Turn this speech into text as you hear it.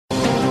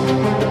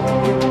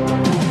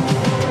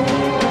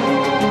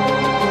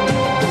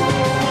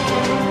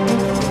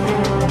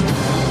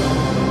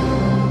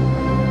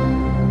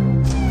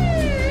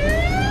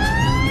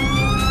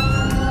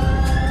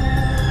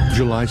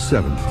July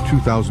 7,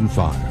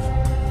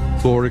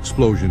 2005. 4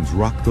 explosions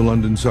rocked the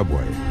London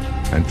subway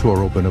and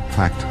tore open a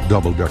packed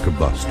double-decker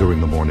bus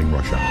during the morning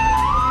rush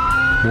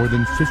hour. More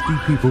than 50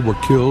 people were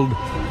killed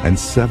and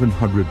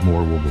 700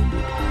 more were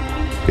wounded.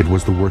 It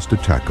was the worst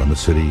attack on the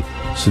city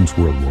since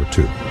World War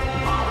II.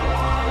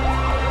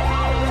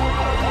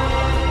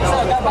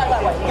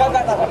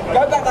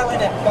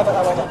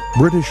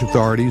 British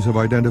authorities have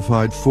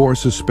identified 4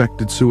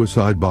 suspected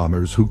suicide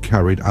bombers who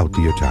carried out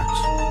the attacks.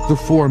 The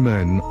 4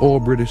 men, all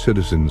British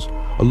citizens,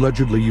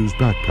 allegedly used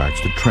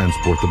backpacks to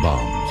transport the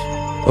bombs.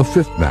 A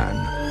 5th man,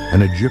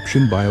 an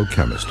Egyptian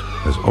biochemist,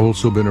 has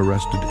also been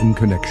arrested in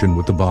connection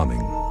with the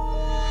bombing.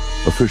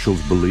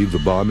 Officials believe the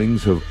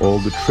bombings have all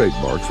the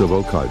trademarks of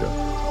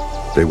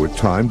Al-Qaeda. They were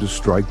timed to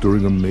strike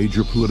during a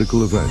major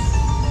political event,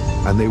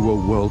 and they were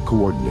well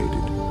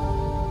coordinated.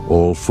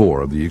 All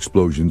 4 of the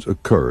explosions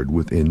occurred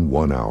within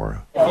 1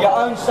 hour. For your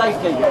own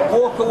safety,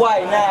 walk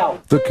away now.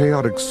 The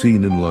chaotic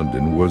scene in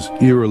London was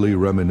eerily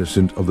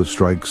reminiscent of the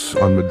strikes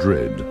on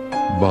Madrid,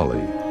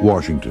 Bali,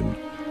 Washington,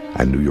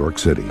 and New York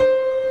City.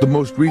 The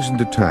most recent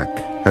attack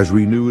has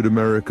renewed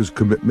America's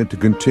commitment to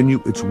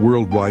continue its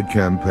worldwide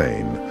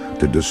campaign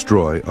to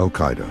destroy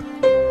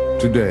Al-Qaeda.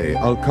 Today,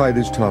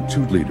 Al-Qaeda's top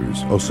 2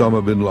 leaders,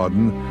 Osama bin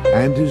Laden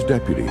and his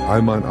deputy,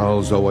 Ayman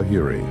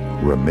al-Zawahiri,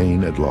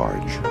 remain at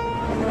large.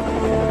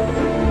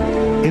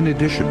 In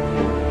addition,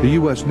 the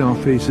U.S. now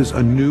faces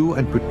a new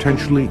and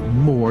potentially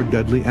more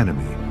deadly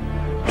enemy.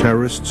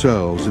 Terrorist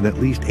cells in at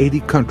least 80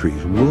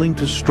 countries willing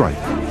to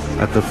strike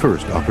at the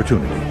first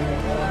opportunity.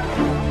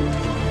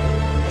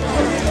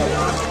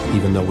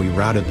 Even though we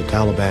routed the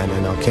Taliban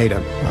and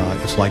Al-Qaeda,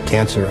 it's like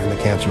cancer, and the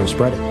cancer is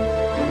spreading.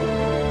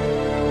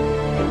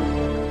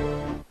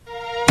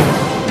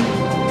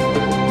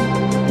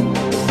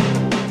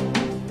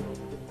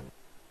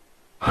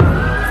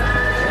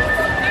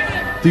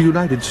 The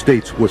United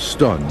States was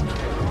stunned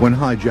when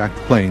hijacked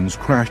planes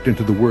crashed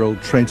into the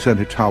World Trade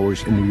Center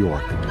towers in New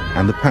York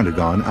and the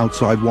Pentagon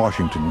outside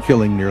Washington,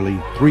 killing nearly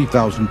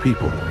 3,000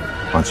 people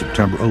on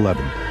September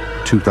 11,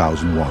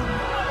 2001.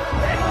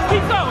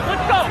 Keep going,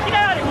 let's go, get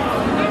out of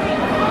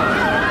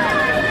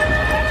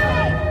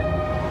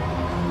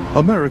here!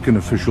 American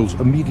officials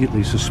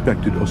immediately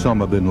suspected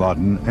Osama bin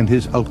Laden and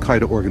his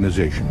Al-Qaeda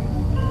organization.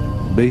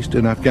 Based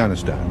in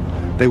Afghanistan,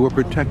 they were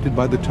protected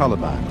by the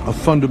Taliban, a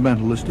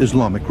fundamentalist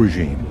Islamic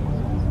regime.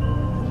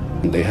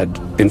 They had,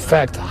 in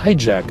fact,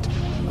 hijacked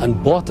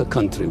and bought a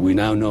country. We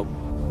now know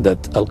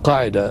that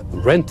Al-Qaeda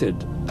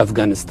rented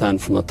Afghanistan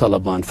from the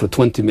Taliban for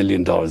 $20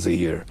 million a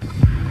year.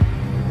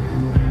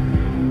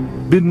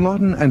 Bin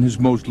Laden and his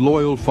most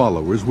loyal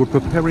followers were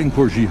preparing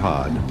for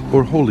jihad,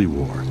 or holy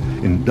war,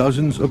 in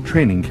dozens of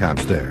training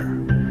camps there.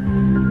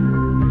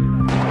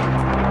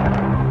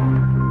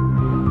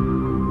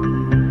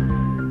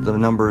 The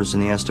numbers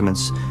and the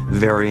estimates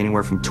vary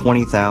anywhere from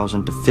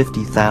 20,000 to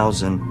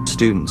 50,000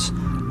 students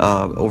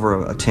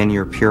over a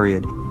 10-year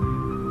period.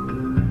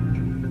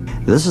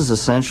 This is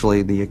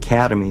essentially the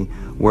academy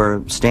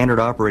where standard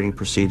operating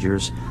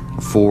procedures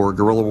for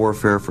guerrilla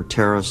warfare, for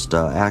terrorist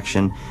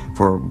action,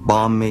 for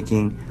bomb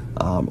making,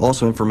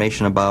 also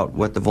information about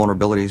what the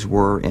vulnerabilities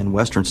were in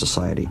Western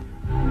society.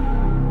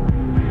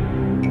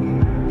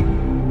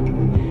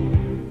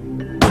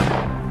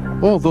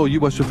 Although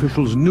U.S.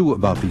 officials knew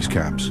about these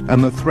camps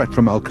and the threat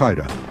from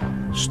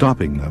Al-Qaeda,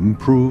 stopping them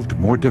proved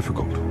more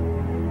difficult.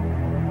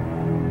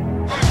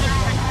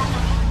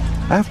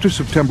 After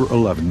September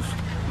 11th,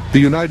 the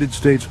United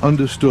States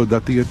understood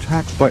that the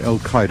attacks by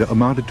Al-Qaeda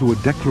amounted to a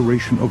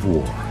declaration of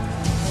war.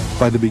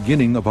 By the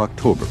beginning of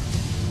October,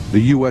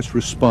 the U.S.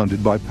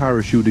 responded by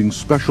parachuting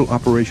Special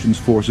Operations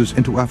Forces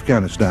into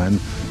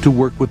Afghanistan to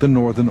work with the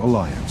Northern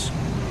Alliance,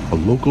 a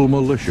local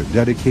militia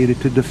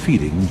dedicated to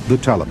defeating the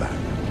Taliban.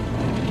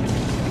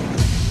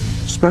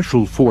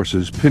 Special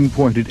forces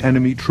pinpointed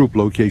enemy troop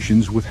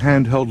locations with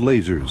handheld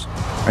lasers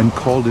and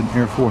called in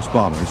Air Force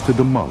bombers to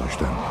demolish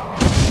them.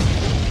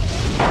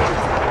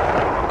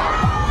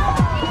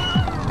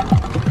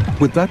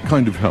 With that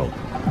kind of help,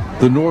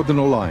 the Northern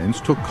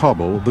Alliance took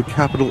Kabul, the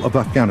capital of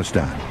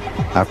Afghanistan,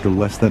 after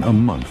less than a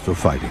month of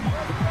fighting.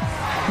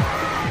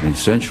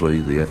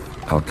 Essentially, the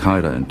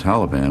Al-Qaeda and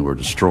Taliban were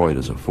destroyed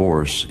as a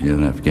force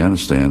in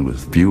Afghanistan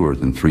with fewer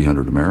than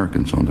 300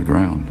 Americans on the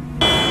ground.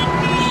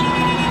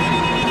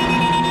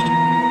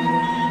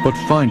 But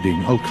finding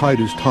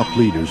Al-Qaeda's top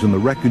leaders in the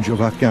wreckage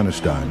of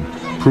Afghanistan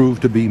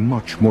proved to be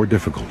much more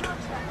difficult.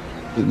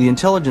 The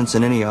intelligence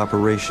in any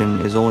operation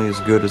is only as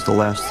good as the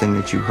last thing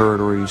that you heard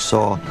or you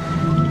saw.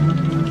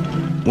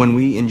 When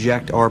we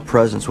inject our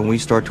presence, when we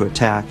start to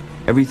attack,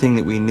 everything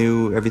that we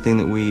knew, everything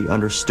that we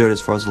understood as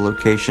far as the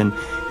location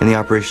and the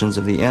operations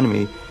of the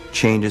enemy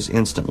changes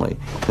instantly.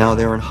 Now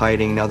they're in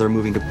hiding, now they're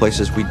moving to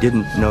places we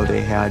didn't know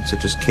they had,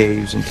 such as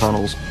caves and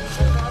tunnels.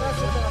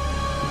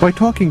 By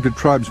talking to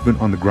tribesmen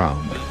on the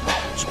ground,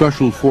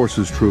 Special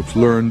Forces troops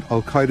learned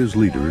Al-Qaeda's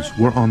leaders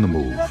were on the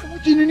move.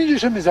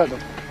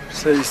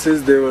 So he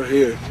says they were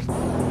here.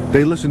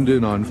 They listened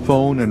in on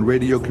phone and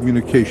radio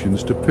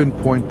communications to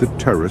pinpoint the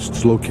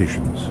terrorists'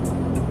 locations.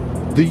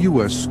 The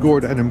U.S.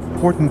 scored an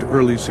important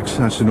early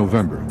success in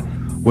November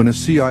when a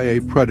CIA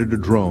Predator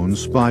drone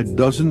spied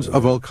dozens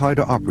of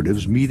al-Qaeda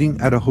operatives meeting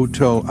at a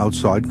hotel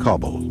outside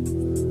Kabul.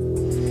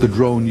 The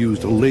drone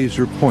used a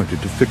laser pointer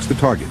to fix the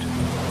target,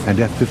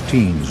 and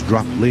F-15s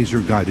dropped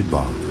laser-guided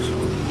bombs.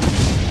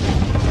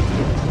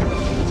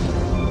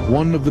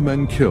 One of the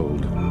men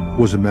killed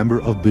was a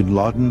member of bin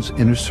Laden's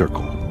inner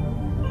circle.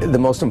 The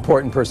most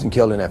important person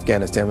killed in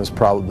Afghanistan was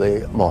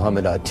probably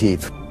Mohammed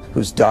Atif,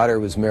 whose daughter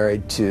was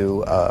married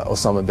to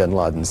Osama bin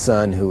Laden's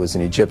son, who was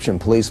an Egyptian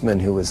policeman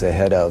who was the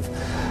head of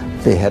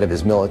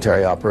his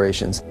military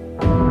operations.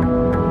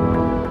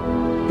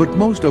 But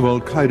most of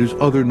al-Qaeda's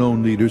other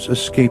known leaders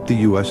escaped the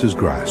U.S.'s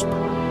grasp.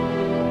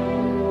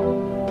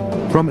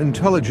 From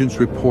intelligence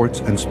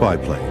reports and spy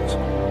planes,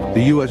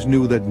 the U.S.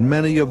 knew that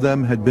many of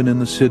them had been in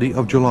the city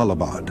of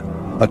Jalalabad,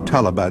 a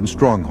Taliban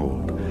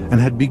stronghold, and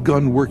had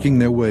begun working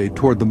their way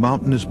toward the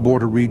mountainous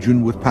border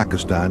region with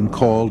Pakistan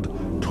called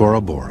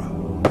Tora Bora.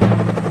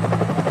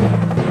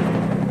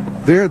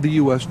 There, the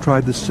U.S.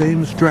 tried the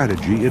same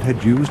strategy it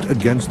had used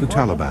against the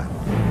Taliban.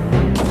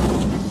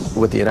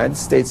 What the United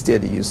States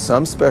did, it used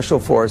some special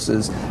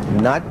forces,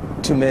 not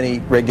too many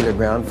regular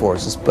ground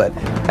forces, but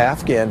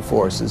Afghan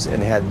forces,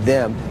 and had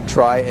them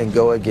try and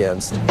go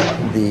against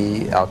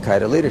the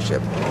al-Qaeda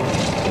leadership.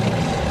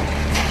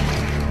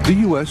 The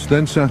U.S.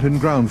 then sent in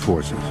ground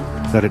forces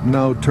that it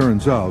now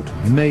turns out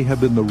may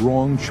have been the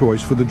wrong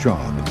choice for the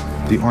job,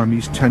 the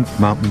Army's 10th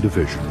Mountain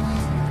Division.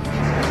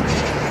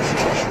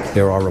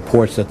 There are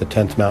reports that the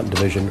 10th Mountain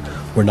Division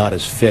were not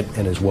as fit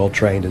and as well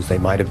trained as they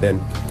might have been.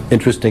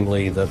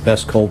 Interestingly, the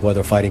best cold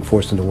weather fighting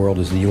force in the world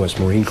is the U.S.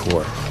 Marine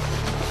Corps.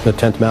 The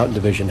 10th Mountain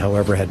Division,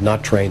 however, had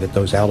not trained at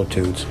those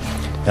altitudes,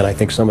 and I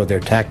think some of their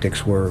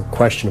tactics were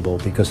questionable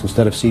because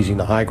instead of seizing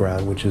the high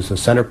ground, which is the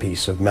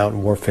centerpiece of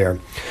mountain warfare,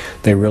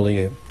 they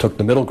really took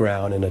the middle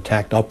ground and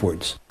attacked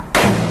upwards.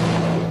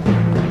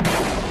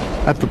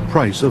 At the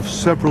price of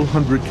several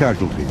hundred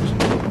casualties,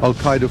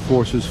 al-Qaeda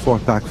forces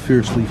fought back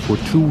fiercely for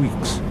 2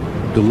 weeks,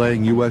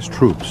 delaying U.S.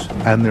 troops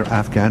and their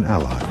Afghan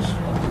allies.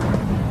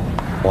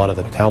 A lot of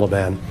the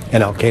Taliban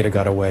and al-Qaeda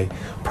got away,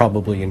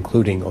 probably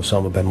including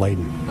Osama bin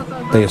Laden.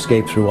 They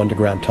escaped through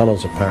underground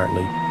tunnels,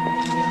 apparently.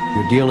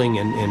 You're dealing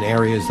in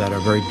areas that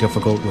are very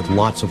difficult with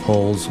lots of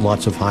holes,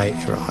 lots of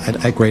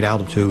at great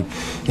altitude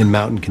in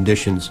mountain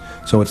conditions,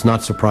 so it's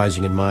not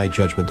surprising in my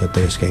judgment that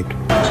they escaped.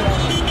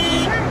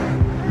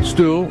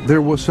 Still,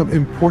 there was some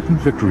important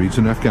victories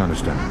in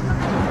Afghanistan.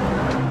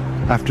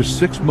 After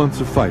 6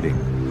 months of fighting,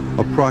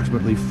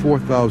 approximately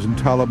 4,000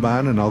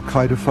 Taliban and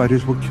al-Qaeda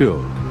fighters were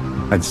killed,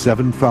 and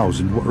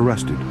 7,000 were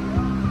arrested.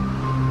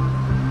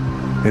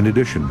 In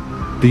addition,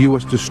 the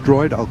U.S.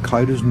 destroyed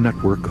al-Qaeda's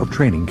network of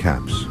training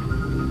camps.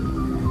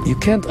 You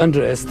can't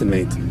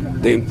underestimate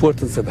the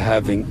importance of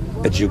having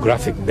a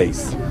geographic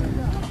base,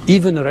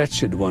 even a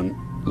wretched one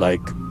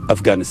like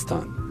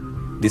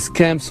Afghanistan. These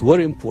camps were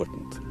important.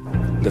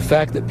 The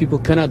fact that people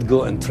cannot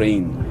go and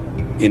train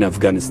in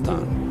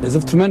Afghanistan is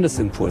of tremendous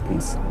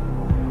importance.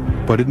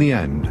 But in the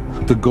end,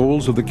 the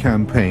goals of the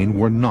campaign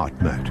were not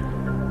met.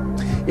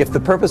 If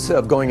the purpose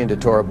of going into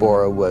Tora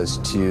Bora was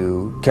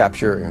to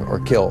capture or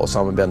kill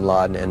Osama bin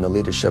Laden and the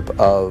leadership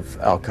of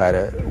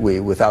al-Qaeda, we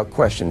without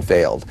question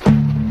failed.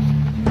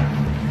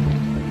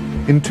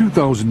 In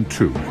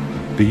 2002,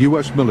 the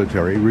U.S.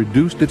 military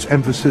reduced its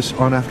emphasis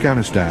on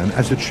Afghanistan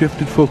as it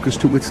shifted focus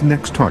to its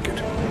next target,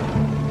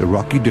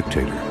 Iraqi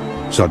dictator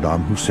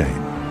Saddam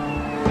Hussein.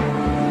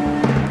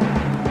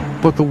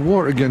 But the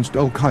war against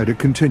al-Qaeda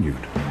continued.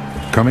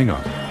 Coming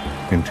up,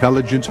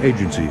 intelligence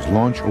agencies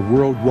launch a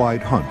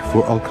worldwide hunt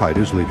for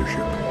al-Qaeda's leadership.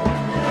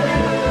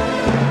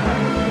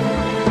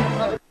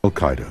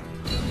 Al-Qaeda.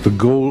 The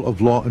goal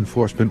of law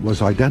enforcement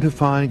was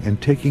identifying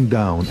and taking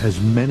down as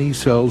many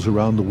cells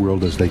around the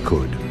world as they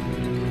could.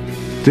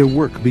 Their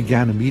work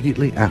began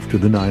immediately after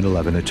the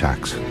 9/11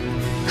 attacks,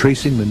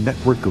 tracing the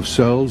network of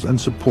cells and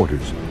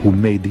supporters who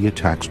made the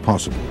attacks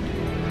possible.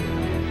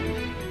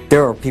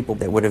 There are people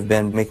that would have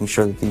been making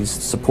sure that these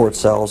support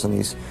cells and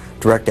these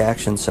direct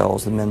action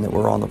cells, the men that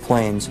were on the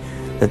planes,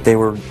 that they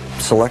were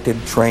selected,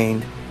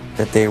 trained,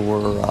 that they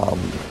were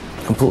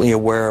completely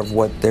aware of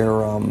what their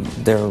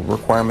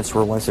requirements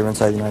were once they were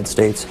inside the United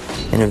States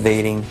in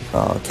evading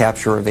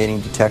capture,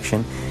 evading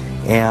detection,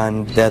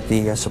 and that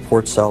the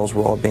support cells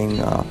were all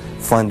being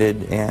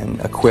funded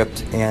and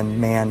equipped and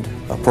manned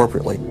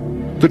appropriately.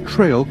 The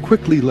trail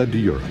quickly led to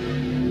Europe.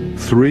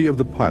 3 of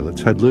the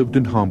pilots had lived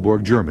in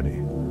Hamburg, Germany.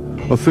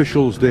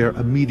 Officials there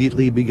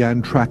immediately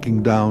began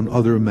tracking down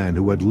other men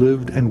who had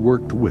lived and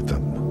worked with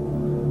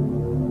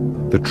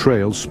them. The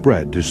trail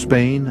spread to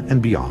Spain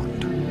and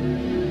beyond.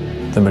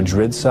 The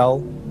Madrid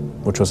cell,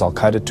 which was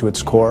al-Qaeda to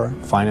its core,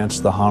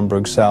 financed the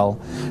Hamburg cell,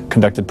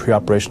 conducted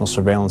pre-operational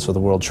surveillance of the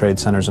World Trade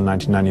Centers in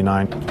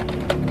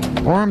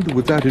 1999. Armed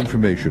with that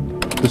information,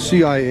 the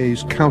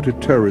CIA's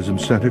Counterterrorism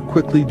Center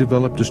quickly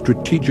developed a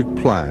strategic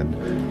plan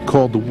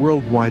called the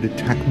Worldwide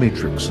Attack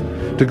Matrix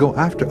to go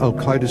after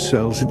al-Qaeda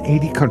cells in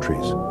 80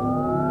 countries.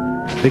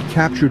 They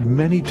captured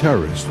many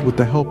terrorists with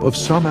the help of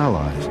some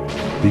allies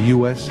the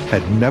U.S.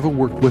 had never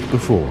worked with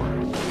before.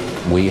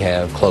 We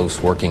have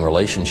close working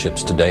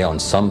relationships today on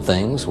some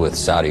things with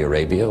Saudi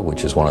Arabia,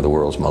 which is one of the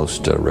world's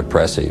most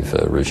repressive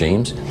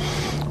regimes,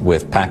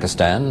 with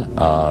Pakistan,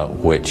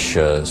 which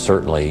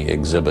certainly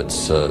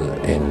exhibits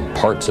in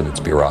parts of its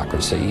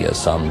bureaucracy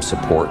some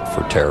support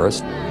for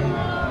terrorists.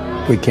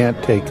 We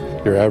can't take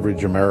your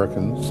average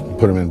Americans,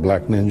 put them in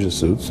black ninja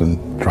suits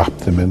and drop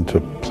them into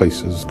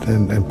places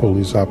and pull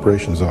these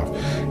operations off.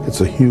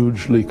 It's a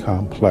hugely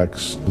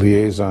complex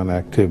liaison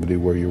activity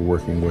where you're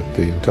working with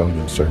the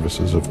intelligence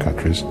services of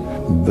countries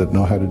that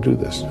know how to do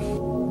this.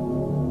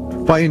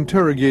 By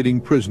interrogating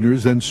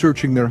prisoners and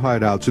searching their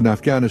hideouts in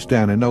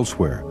Afghanistan and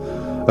elsewhere,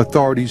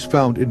 authorities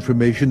found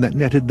information that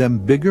netted them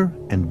bigger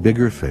and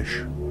bigger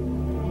fish.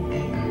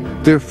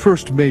 Their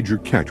first major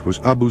catch was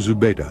Abu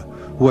Zubaydah,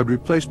 who had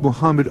replaced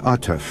Mohammed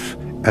Atef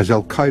as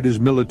al-Qaeda's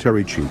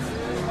military chief.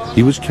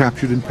 He was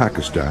captured in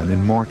Pakistan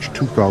in March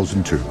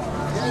 2002.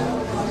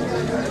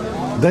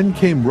 Then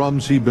came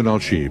Ramzi bin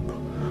al-Shib,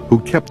 who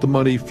kept the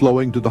money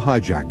flowing to the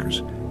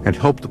hijackers and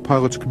helped the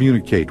pilots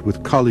communicate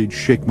with Khalid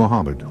Sheikh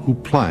Mohammed, who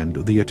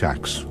planned the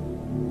attacks.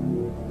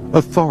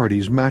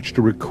 Authorities matched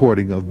a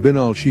recording of bin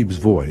al-Shib's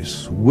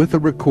voice with a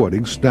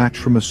recording snatched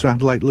from a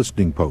satellite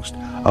listening post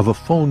of a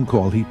phone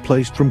call he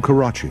placed from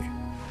Karachi.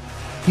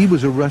 He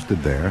was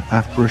arrested there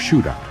after a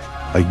shootout,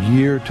 a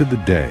year to the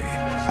day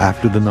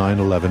after the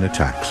 9/11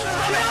 attacks.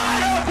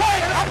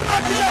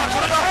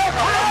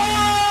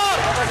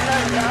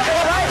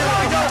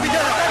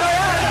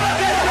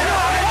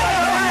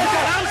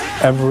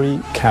 Every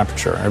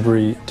capture,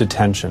 every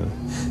detention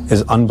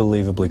is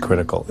unbelievably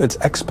critical. It's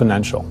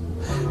exponential.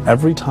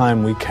 Every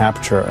time we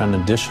capture an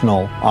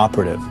additional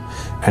operative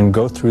and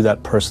go through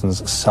that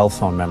person's cell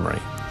phone memory,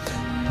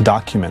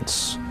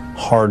 documents,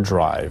 hard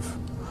drive,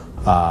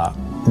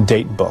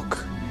 date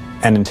book,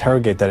 and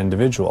interrogate that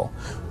individual,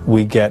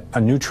 we get a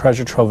new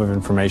treasure trove of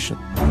information.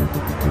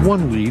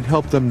 One lead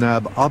helped them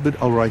nab Abd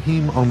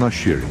al-Rahim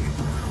al-Nashiri,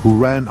 who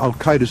ran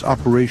al-Qaeda's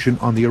operation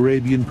on the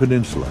Arabian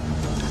Peninsula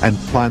and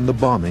planned the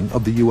bombing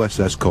of the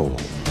USS Cole.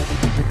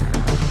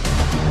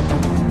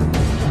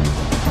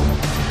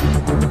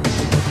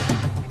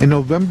 In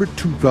November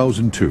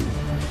 2002,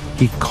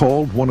 he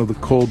called one of the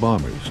Cole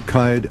bombers,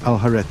 Qaeda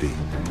al-Hareti,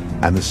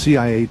 and the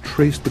CIA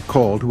traced the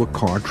call to a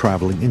car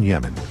traveling in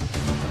Yemen.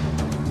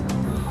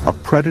 A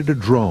Predator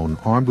drone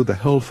armed with a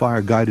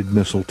Hellfire-guided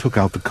missile took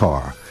out the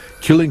car,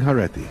 killing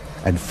Hareti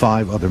and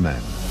 5 other men.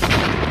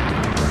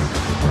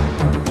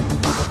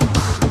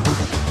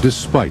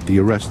 Despite the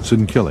arrests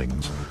and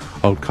killings,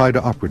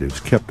 al-Qaeda operatives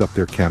kept up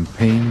their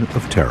campaign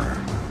of terror.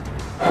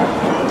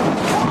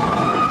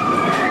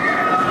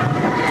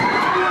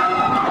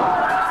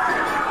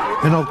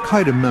 An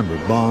al-Qaeda member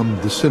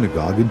bombed the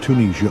synagogue in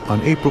Tunisia on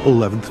April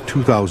 11,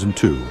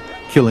 2002,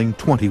 killing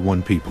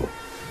 21 people.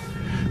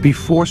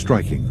 Before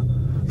striking,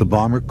 the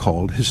bomber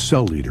called his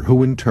cell leader,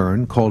 who in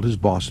turn called his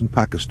boss in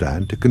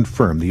Pakistan to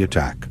confirm the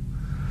attack.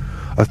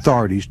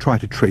 Authorities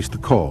tried to trace the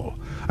call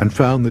and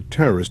found the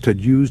terrorist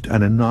had used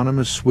an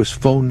anonymous Swiss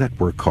phone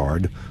network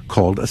card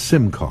called a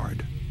SIM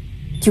card.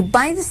 You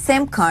buy the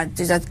SIM card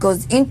that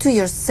goes into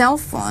your cell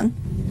phone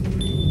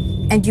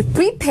and you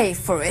prepay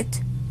for it,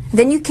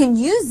 then you can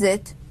use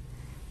it,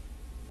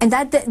 and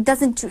that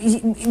doesn't,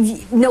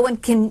 no one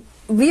can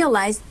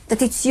realize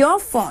that it's your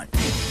phone.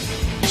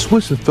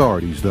 Swiss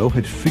authorities, though,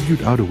 had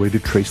figured out a way to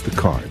trace the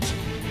cards.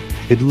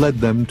 It led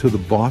them to the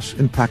boss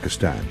in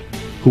Pakistan,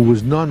 who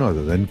was none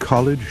other than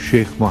Khalid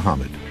Sheikh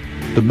Mohammed,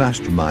 the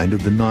mastermind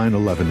of the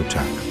 9/11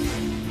 attack.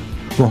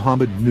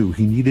 Mohammed knew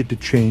he needed to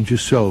change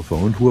his cell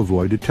phone to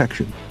avoid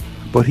detection,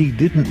 but he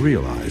didn't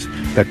realize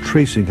that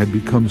tracing had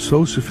become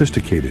so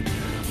sophisticated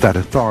that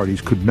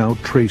authorities could now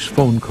trace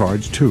phone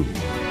cards too.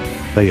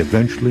 They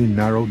eventually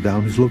narrowed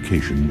down his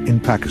location in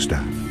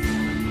Pakistan.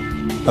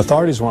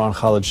 Authorities were on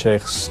Khalid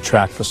Sheikh's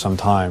track for some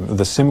time.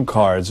 The SIM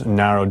cards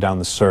narrowed down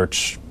the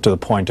search to the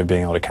point of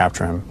being able to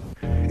capture him.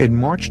 In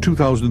March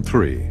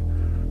 2003,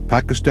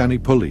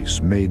 Pakistani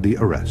police made the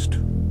arrest.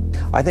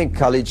 I think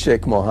Khalid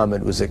Sheikh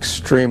Mohammed was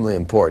extremely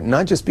important,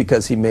 not just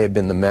because he may have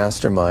been the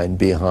mastermind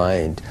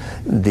behind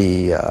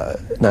the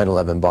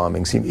 9/11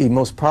 bombings. He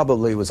most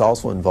probably was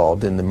also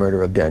involved in the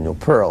murder of Daniel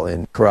Pearl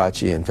in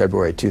Karachi in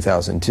February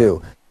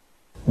 2002.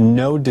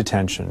 No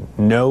detention,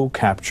 no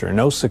capture,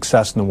 no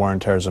success in the war on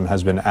terrorism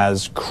has been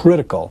as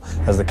critical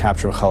as the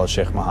capture of Khalid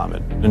Sheikh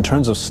Mohammed. In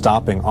terms of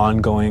stopping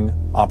ongoing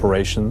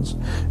operations,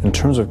 in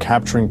terms of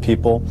capturing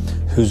people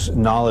whose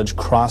knowledge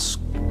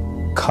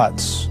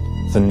cross-cuts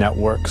the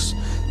networks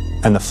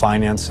and the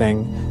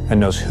financing and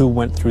knows who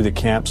went through the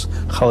camps,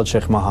 Khalid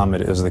Sheikh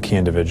Mohammed is the key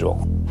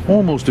individual.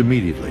 Almost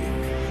immediately,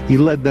 he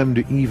led them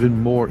to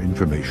even more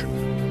information.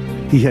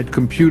 He had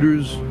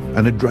computers,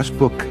 an address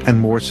book, and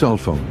more cell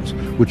phones,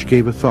 which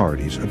gave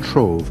authorities a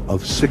trove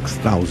of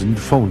 6,000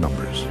 phone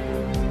numbers.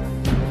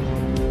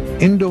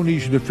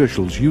 Indonesian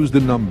officials used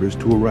the numbers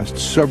to arrest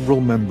several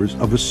members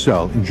of a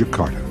cell in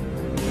Jakarta.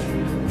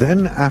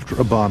 Then, after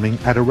a bombing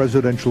at a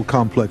residential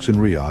complex in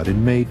Riyadh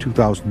in May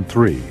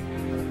 2003,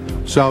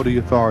 Saudi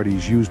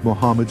authorities used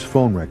Mohammed's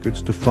phone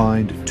records to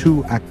find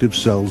 2 active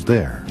cells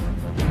there.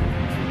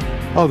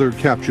 Other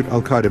captured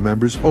al-Qaeda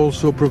members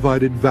also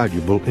provided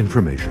valuable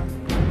information.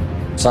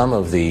 Some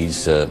of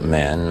these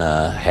men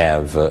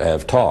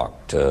have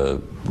talked,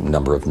 a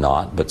number have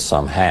not, but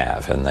some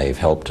have, and they've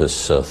helped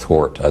us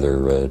thwart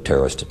other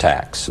terrorist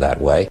attacks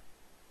that way.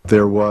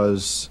 There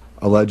was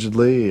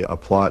allegedly a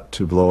plot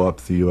to blow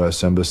up the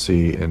U.S.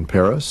 Embassy in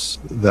Paris.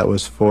 That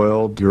was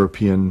foiled.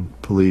 European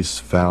police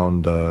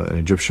found an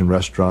Egyptian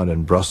restaurant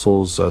in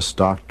Brussels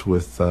stocked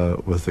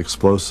with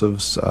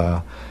explosives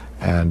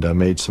and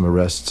made some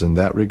arrests in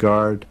that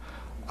regard.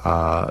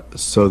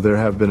 So there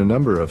have been a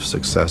number of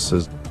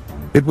successes.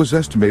 It was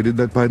estimated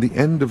that by the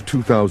end of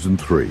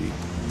 2003,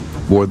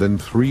 more than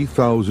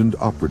 3,000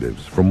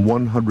 operatives from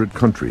 100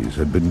 countries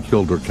had been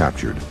killed or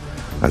captured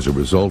as a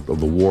result of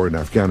the war in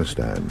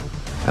Afghanistan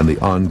and the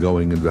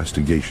ongoing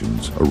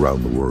investigations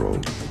around the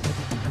world.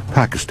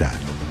 Pakistan,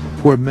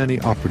 where many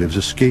operatives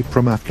escaped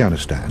from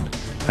Afghanistan,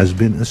 has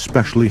been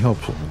especially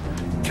helpful,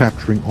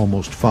 capturing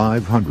almost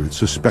 500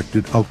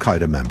 suspected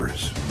al-Qaeda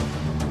members.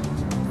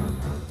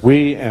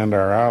 We and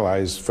our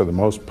allies, for the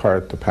most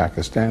part the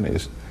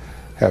Pakistanis,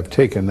 have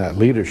taken that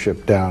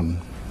leadership down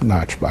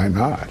notch by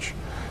notch.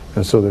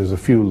 And so there's a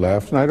few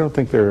left, and I don't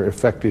think they're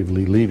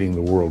effectively leading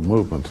the world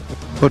movement.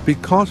 But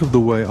because of the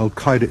way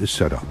al-Qaeda is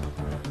set up,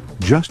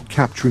 just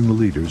capturing the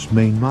leaders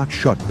may not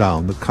shut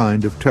down the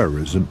kind of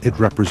terrorism it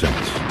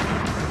represents.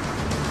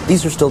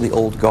 These are still the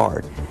old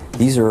guard.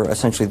 These are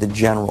essentially the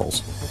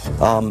generals.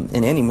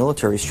 In any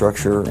military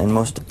structure, and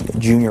most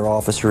junior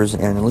officers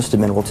and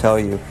enlisted men will tell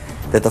you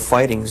that the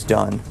fighting's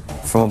done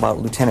from about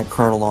lieutenant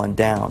colonel on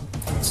down.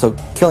 So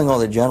killing all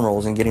the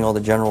generals and getting all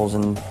the generals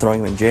and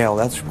throwing them in jail,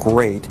 that's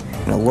great,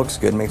 and it looks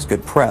good, makes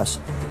good press.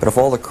 But if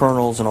all the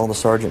colonels and all the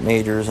sergeant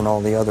majors and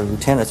all the other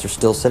lieutenants are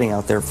still sitting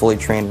out there fully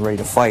trained and ready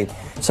to fight,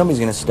 somebody's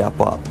going to step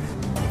up.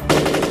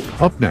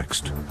 Up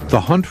next, the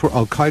hunt for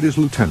al-Qaeda's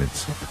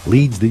lieutenants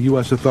leads the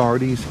U.S.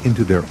 authorities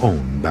into their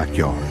own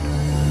backyard.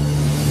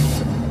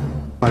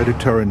 Al-Qaeda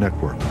terror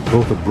network,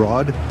 both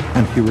abroad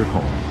and here at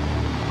home.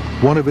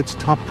 One of its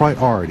top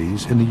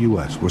priorities in the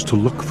U.S. was to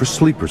look for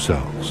sleeper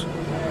cells.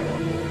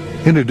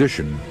 In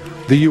addition,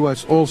 the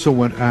U.S. also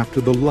went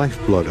after the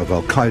lifeblood of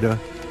al-Qaeda,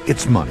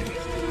 its money.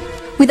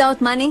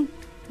 Without money,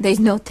 there's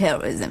no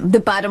terrorism. The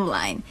bottom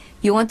line,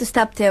 you want to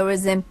stop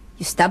terrorism,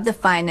 you stop the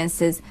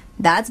finances,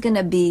 that's going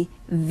to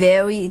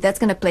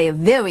play a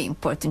very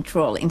important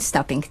role in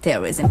stopping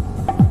terrorism.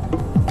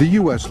 The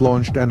U.S.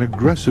 launched an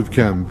aggressive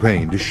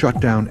campaign to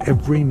shut down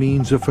every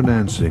means of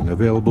financing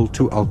available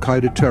to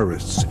al-Qaeda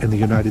terrorists in the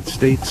United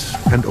States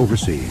and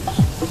overseas.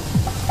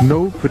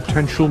 No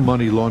potential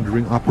money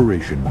laundering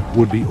operation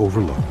would be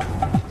overlooked.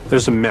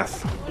 There's a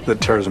myth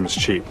that terrorism is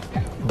cheap,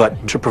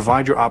 but to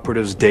provide your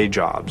operatives day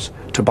jobs,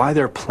 to buy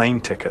their plane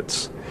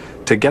tickets,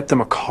 to get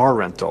them a car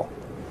rental,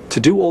 to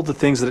do all the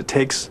things that it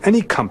takes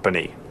any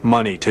company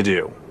money to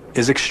do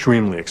is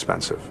extremely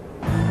expensive.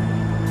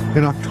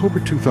 In October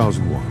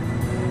 2001,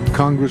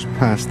 Congress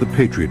passed the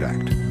Patriot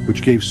Act,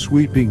 which gave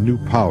sweeping new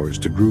powers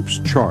to groups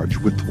charged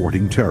with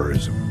thwarting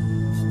terrorism.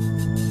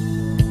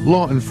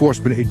 Law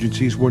enforcement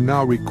agencies were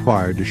now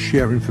required to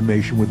share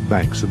information with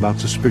banks about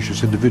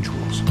suspicious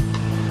individuals,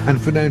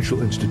 and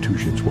financial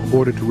institutions were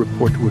ordered to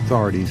report to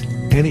authorities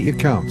any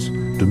accounts,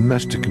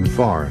 domestic and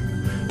foreign,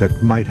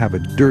 that might have a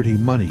dirty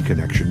money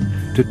connection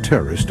to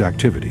terrorist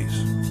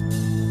activities.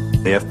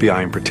 The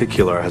FBI in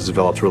particular has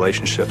developed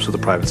relationships with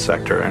the private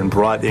sector and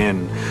brought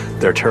in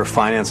their terror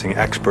financing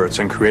experts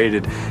and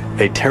created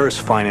a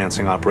terrorist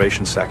financing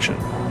operations section.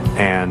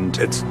 And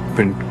it's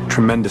been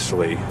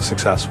tremendously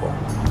successful.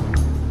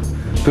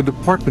 The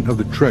Department of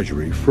the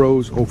Treasury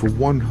froze over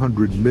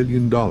 $100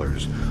 million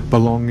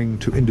belonging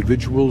to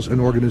individuals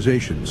and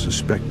organizations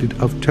suspected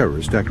of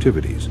terrorist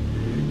activities,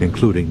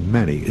 including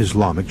many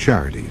Islamic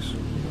charities.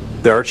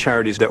 There are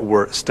charities that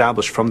were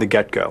established from the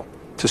get-go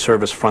to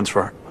serve as fronts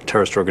for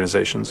terrorist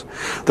organizations.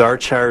 There are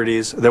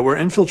charities that were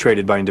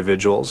infiltrated by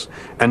individuals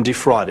and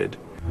defrauded.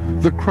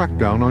 The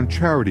crackdown on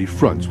charity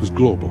fronts was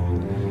global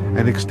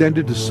and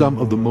extended to some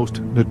of the most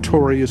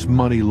notorious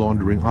money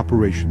laundering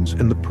operations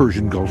in the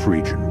Persian Gulf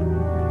region.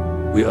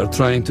 We are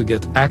trying to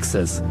get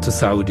access to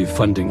Saudi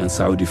funding and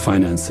Saudi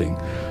financing.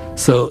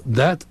 So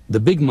that, the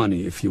big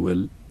money, if you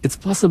will, it's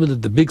possible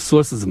that the big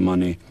sources of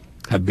money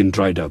have been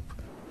dried up.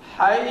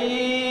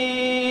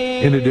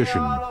 In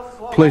addition,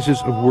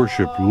 places of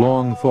worship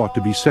long thought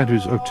to be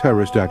centers of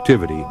terrorist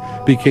activity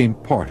became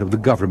part of the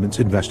government's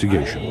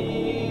investigation.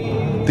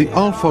 The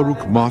Al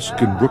Farouk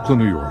Mosque in Brooklyn,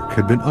 New York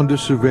had been under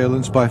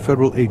surveillance by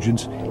federal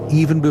agents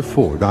even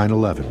before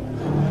 9/11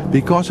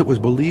 because it was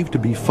believed to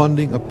be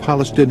funding a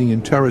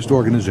Palestinian terrorist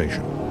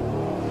organization.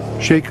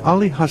 Sheikh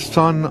Ali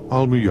Hassan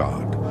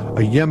al-Muyad,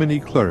 a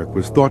Yemeni cleric,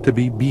 was thought to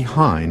be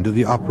behind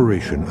the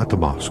operation at the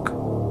mosque.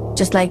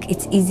 Just like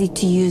it's easy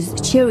to use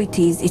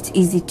charities, it's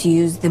easy to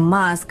use the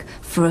mosque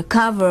for a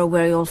cover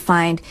where you'll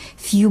find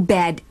few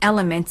bad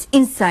elements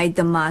inside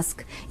the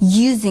mosque,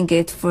 using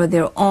it for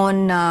their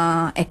own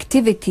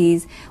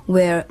activities,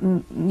 where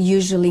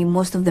usually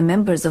most of the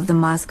members of the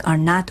mosque are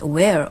not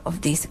aware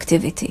of this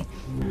activity.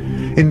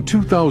 In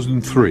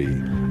 2003,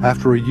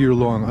 after a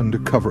year-long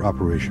undercover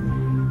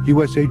operation,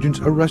 U.S. agents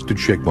arrested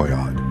Sheikh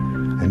Moyad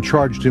and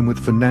charged him with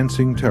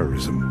financing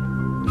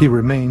terrorism. He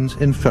remains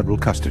in federal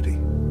custody.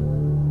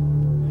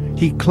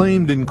 He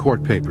claimed in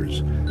court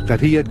papers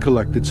that he had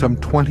collected some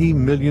 $20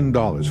 million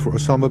for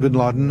Osama bin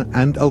Laden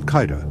and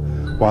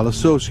Al-Qaeda while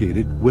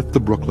associated with the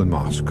Brooklyn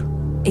Mosque.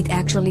 It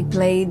actually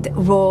played a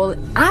role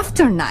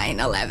after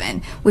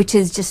 9/11, which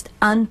is just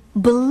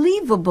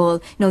unbelievable.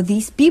 You know,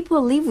 these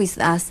people live with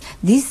us.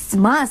 This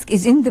mosque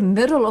is in the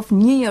middle of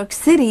New York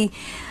City,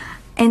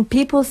 and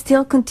people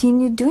still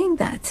continue doing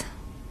that.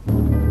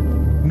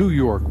 New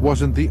York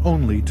wasn't the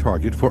only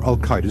target for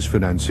Al-Qaeda's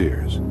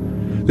financiers.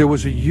 There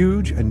was a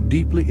huge and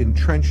deeply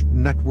entrenched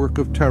network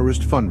of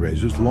terrorist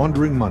fundraisers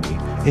laundering money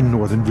in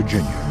Northern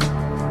Virginia.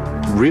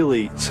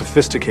 Really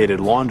sophisticated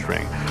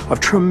laundering of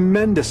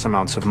tremendous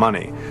amounts of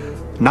money,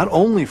 not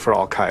only for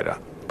Al-Qaeda,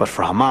 but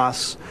for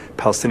Hamas,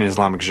 Palestinian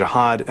Islamic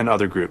Jihad, and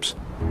other groups.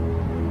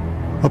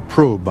 A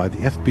probe by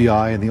the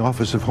FBI and the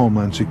Office of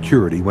Homeland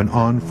Security went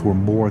on for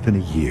more than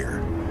a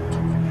year.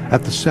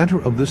 At the center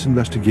of this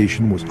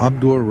investigation was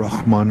Abdur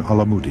Rahman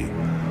Alamoudi,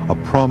 a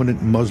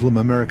prominent Muslim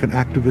American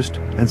activist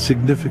and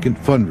significant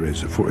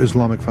fundraiser for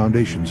Islamic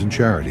foundations and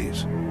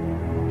charities.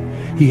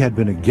 He had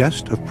been a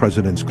guest of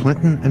Presidents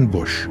Clinton and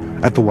Bush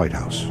at the White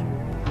House.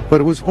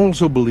 But it was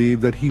also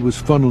believed that he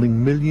was funneling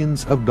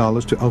millions of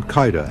dollars to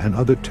Al-Qaeda and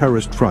other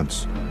terrorist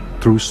fronts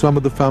through some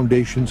of the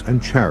foundations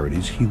and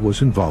charities he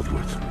was involved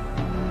with.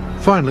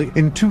 Finally,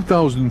 in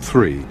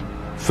 2003,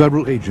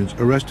 federal agents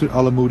arrested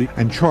Alamoudi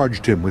and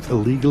charged him with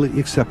illegally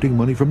accepting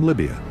money from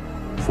Libya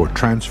for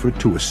transfer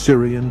to a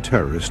Syrian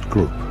terrorist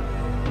group.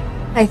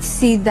 I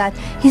see that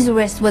his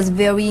arrest was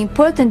very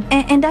important,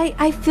 and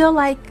I feel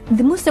like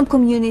the Muslim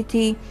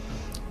community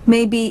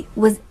maybe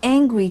was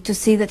angry to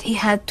see that he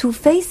had two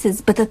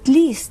faces, but at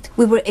least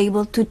we were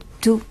able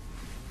to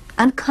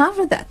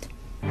uncover that.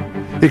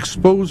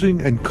 Exposing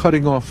and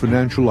cutting off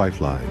financial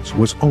lifelines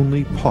was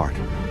only part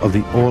of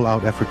the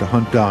all-out effort to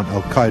hunt down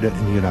Al-Qaeda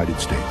in the United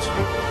States.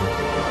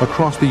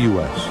 Across the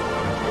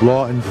U.S.,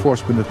 law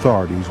enforcement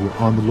authorities were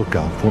on the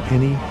lookout for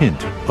any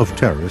hint of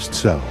terrorist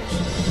cells.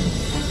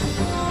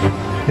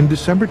 In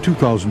December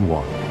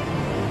 2001,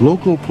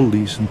 local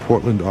police in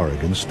Portland,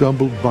 Oregon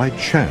stumbled by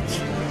chance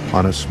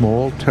on a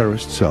small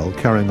terrorist cell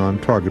carrying on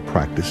target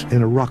practice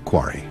in a rock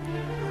quarry.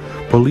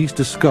 Police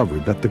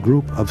discovered that the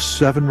group of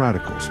 7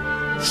 radicals,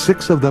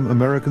 6 of them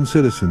American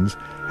citizens,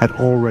 had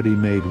already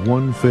made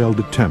one failed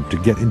attempt to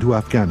get into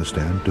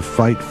Afghanistan to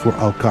fight for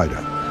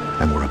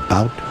Al-Qaeda and were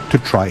about to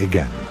try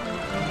again.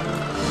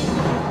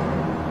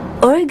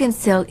 Oregon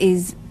cell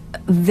is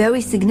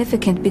very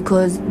significant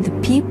because the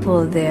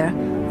people there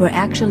were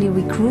actually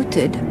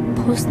recruited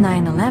post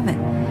 9/11,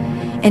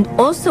 and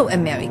also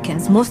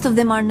Americans. Most of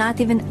them are not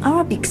even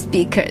Arabic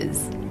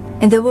speakers,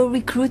 and they were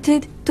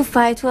recruited to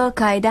fight with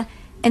Al-Qaeda,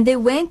 and they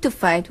went to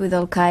fight with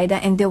Al-Qaeda,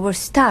 and they were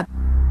stopped.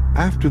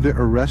 After their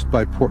arrest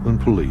by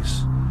Portland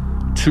police,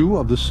 2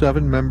 of the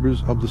 7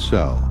 members of the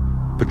cell,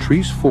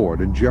 Patrice Ford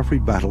and Jeffrey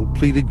Battle,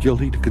 pleaded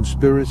guilty to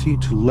conspiracy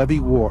to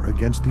levy war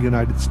against the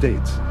United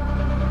States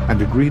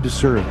and agreed to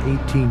serve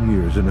 18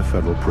 years in a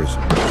federal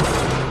prison.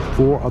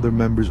 4 other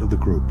members of the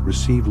group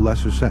received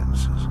lesser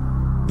sentences.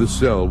 The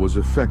cell was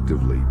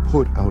effectively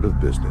put out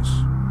of business.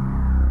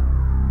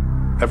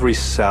 Every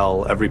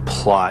cell, every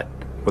plot,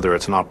 whether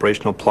it's an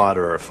operational plot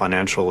or a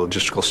financial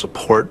logistical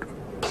support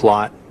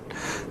plot,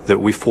 that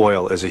we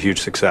foil is a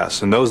huge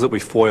success. And those that we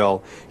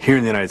foil here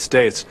in the United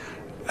States,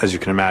 as you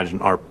can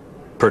imagine, are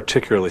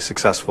particularly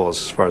successful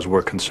as far as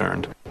we're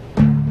concerned.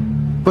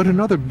 But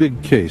another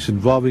big case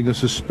involving a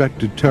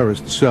suspected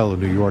terrorist cell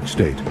in New York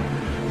State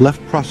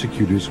left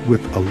prosecutors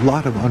with a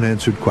lot of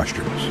unanswered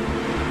questions.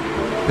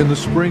 In the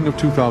spring of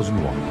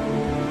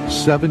 2001,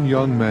 7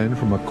 young men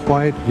from a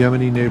quiet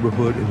Yemeni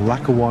neighborhood in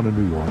Lackawanna,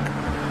 New York,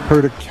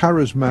 heard a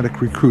charismatic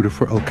recruiter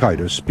for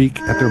Al-Qaeda speak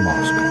at their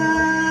mosque.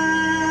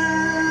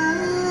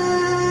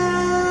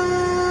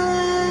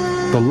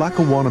 The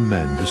Lackawanna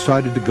men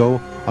decided to go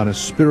on a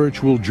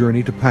spiritual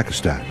journey to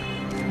Pakistan,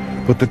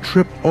 but the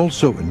trip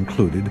also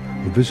included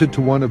a visit to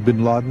one of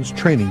bin Laden's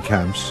training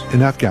camps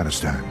in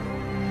Afghanistan.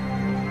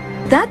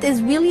 That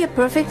is really a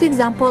perfect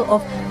example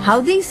of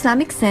how the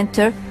Islamic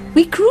Center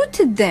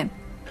recruited them.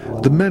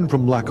 The men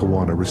from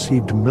Lackawanna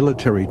received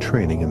military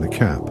training in the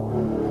camp.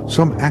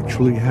 Some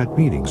actually had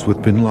meetings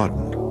with bin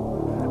Laden.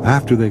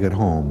 After they got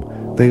home,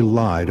 they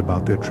lied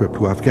about their trip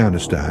to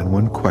Afghanistan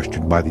when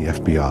questioned by the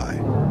FBI.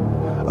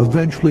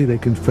 Eventually, they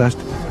confessed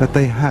that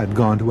they had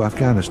gone to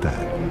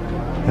Afghanistan.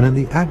 And in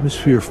the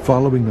atmosphere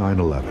following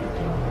 9/11,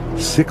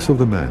 6 of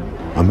the men,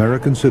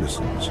 American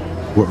citizens,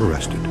 were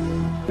arrested.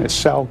 A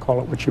cell,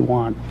 call it what you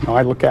want. You know,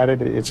 I look at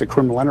it, it's a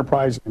criminal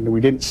enterprise, and we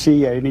didn't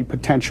see any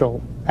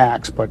potential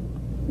acts, but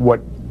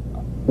what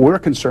we're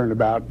concerned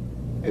about,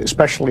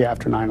 especially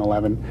after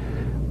 9/11,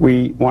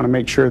 we want to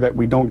make sure that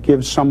we don't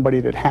give somebody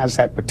that has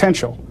that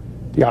potential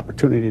the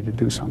opportunity to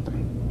do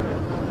something.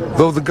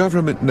 Though the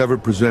government never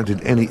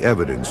presented any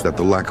evidence that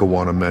the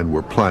Lackawanna men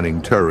were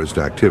planning terrorist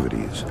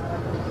activities,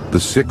 the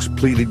 6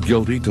 pleaded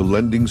guilty to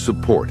lending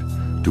support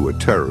to a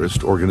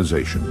terrorist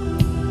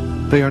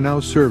organization. They are now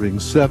serving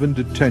 7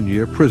 to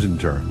 10-year prison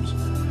terms.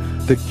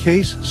 The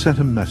case sent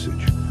a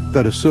message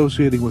that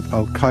associating with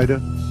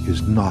Al-Qaeda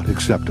is not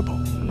acceptable.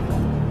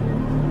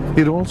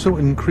 It also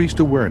increased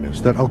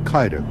awareness that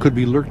Al-Qaeda could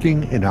be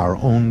lurking in our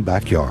own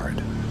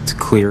backyard. It's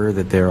clear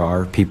that there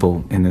are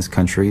people in this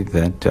country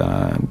that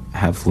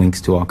have links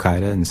to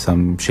Al-Qaeda in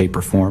some shape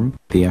or form.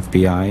 The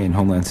FBI and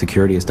Homeland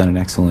Security has done an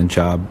excellent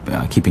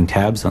job keeping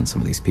tabs on some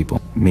of these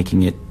people,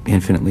 making it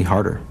infinitely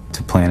harder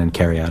to plan and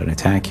carry out an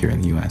attack here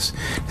in the U.S.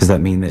 Does that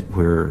mean that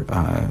we're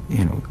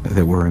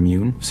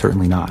immune?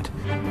 Certainly not.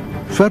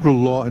 Federal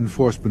law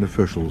enforcement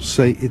officials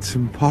say it's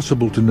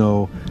impossible to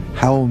know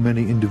how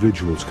many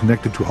individuals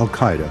connected to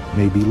Al-Qaeda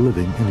may be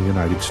living in the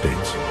United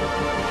States.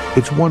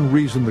 It's one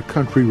reason the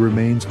country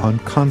remains on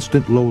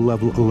constant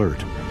low-level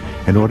alert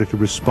in order to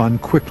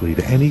respond quickly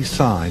to any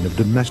sign of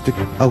domestic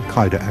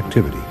Al-Qaeda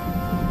activity.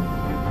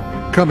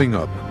 Coming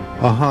up,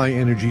 a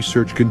high-energy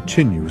search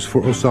continues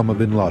for Osama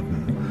bin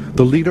Laden,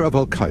 the leader of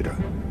Al-Qaeda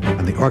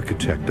and the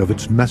architect of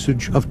its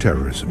message of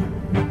terrorism.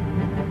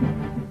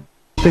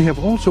 They have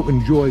also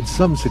enjoyed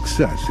some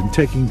success in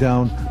taking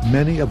down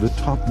many of the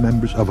top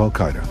members of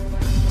Al-Qaeda.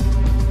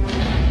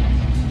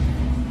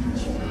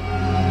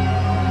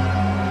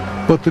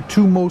 But the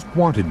two most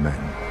wanted men,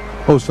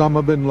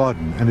 Osama bin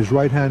Laden and his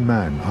right-hand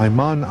man,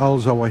 Ayman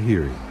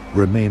al-Zawahiri,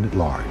 remain at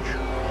large.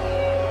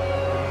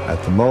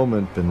 At the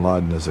moment, bin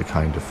Laden is a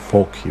kind of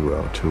folk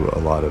hero to a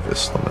lot of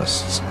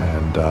Islamists,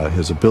 and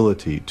his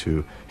ability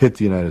to hit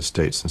the United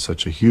States in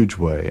such a huge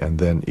way and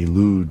then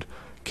elude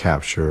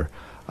capture,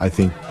 I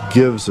think,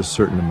 gives a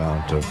certain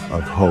amount of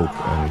hope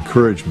and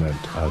encouragement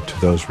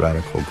to those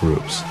radical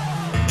groups.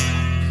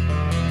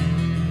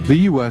 The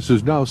U.S.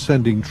 is now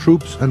sending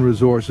troops and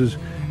resources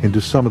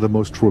into some of the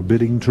most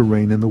forbidding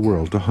terrain in the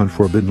world to hunt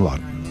for bin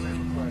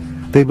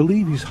Laden. They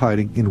believe he's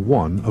hiding in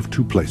one of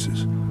two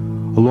places,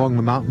 along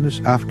the mountainous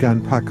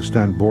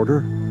Afghan-Pakistan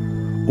border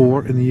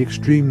or in the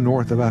extreme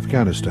north of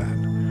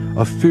Afghanistan,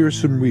 a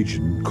fearsome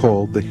region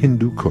called the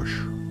Hindu Kush.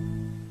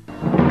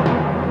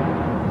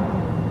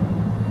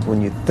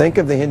 When you think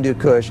of the Hindu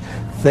Kush,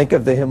 think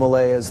of the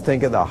Himalayas,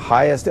 think of the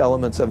highest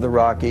elements of the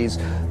Rockies.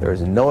 There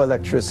is no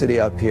electricity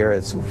up here.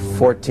 It's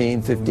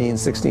 14, 15,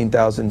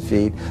 16,000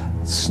 feet,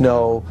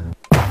 snow.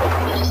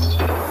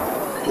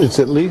 It's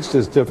at least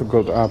as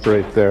difficult to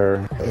operate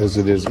there as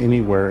it is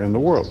anywhere in the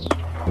world.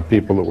 The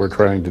people that we're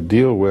trying to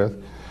deal with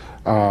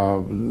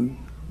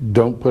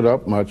don't put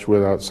up much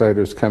with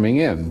outsiders coming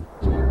in.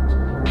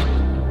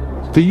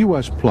 The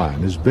U.S.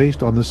 plan is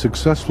based on the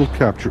successful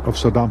capture of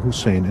Saddam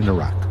Hussein in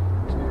Iraq.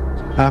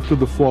 After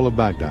the fall of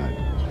Baghdad,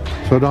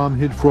 Saddam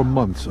hid for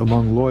months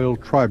among loyal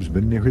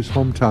tribesmen near his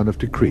hometown of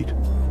Tikrit.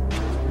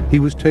 He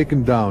was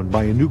taken down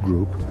by a new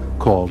group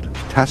called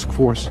Task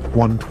Force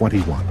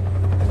 121.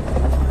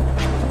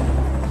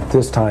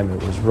 This time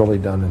it was really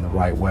done in the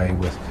right way,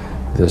 with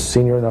the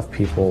senior enough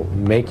people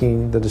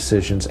making the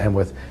decisions and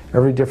with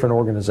every different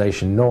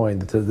organization knowing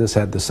that this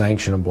had the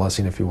sanction and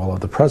blessing, if you will, of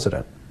the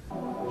president.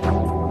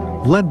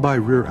 Led by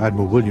Rear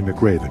Admiral William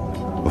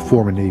McRaven, a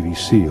former Navy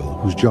SEAL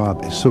whose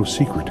job is so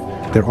secret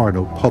there are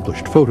no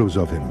published photos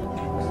of him,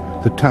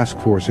 the task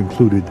force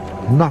included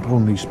not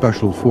only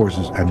special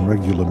forces and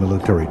regular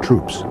military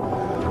troops,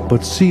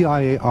 but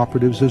CIA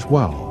operatives as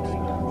well,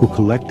 who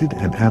collected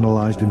and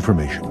analyzed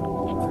information.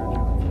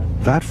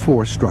 That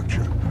force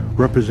structure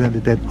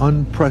represented an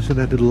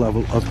unprecedented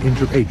level of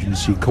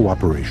interagency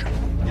cooperation.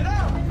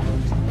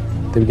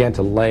 They began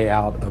to lay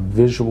out a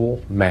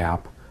visual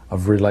map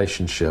of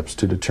relationships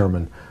to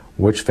determine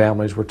which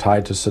families were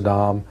tied to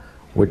Saddam,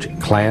 which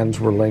clans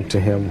were linked to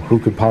him, who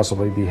could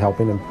possibly be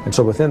helping him. And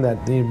so within that,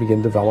 you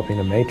begin developing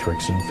a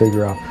matrix and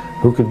figure out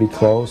who could be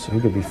close, who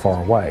could be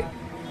far away.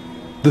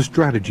 The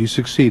strategy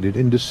succeeded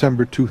in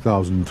December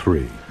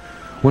 2003,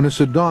 when a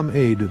Saddam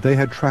aide they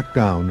had tracked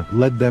down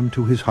led them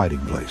to his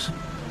hiding place,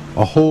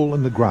 a hole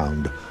in the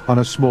ground on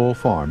a small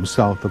farm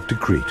south of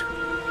Tikrit.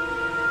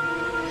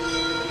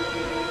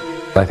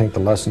 I think the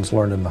lessons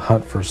learned in the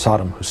hunt for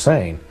Saddam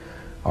Hussein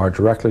are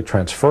directly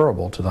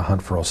transferable to the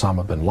hunt for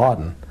Osama bin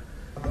Laden,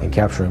 and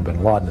capturing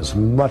bin Laden is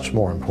much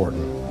more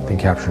important than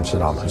capturing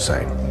Saddam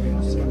Hussein.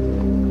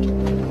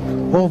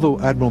 Although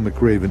Admiral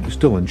McRaven is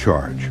still in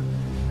charge,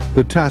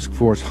 the task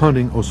force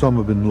hunting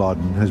Osama bin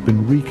Laden has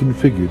been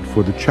reconfigured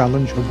for the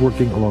challenge of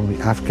working along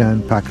the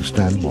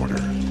Afghan-Pakistan border.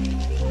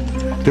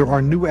 There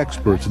are new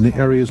experts in the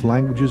area's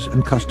languages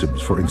and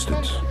customs, for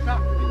instance.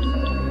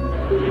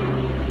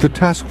 The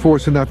task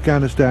force in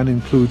Afghanistan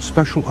includes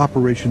Special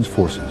Operations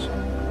Forces,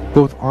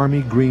 both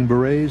Army Green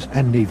Berets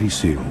and Navy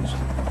SEALs.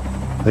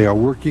 They are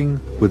working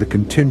with a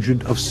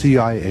contingent of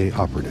CIA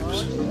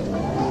operatives.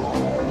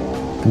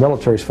 The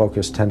military's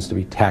focus tends to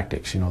be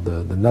tactics,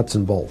 the nuts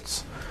and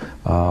bolts.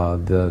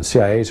 The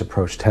CIA's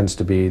approach tends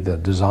to be the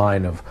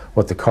design of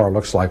what the car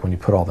looks like when you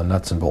put all the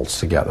nuts and bolts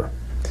together.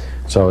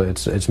 So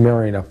it's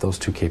marrying up those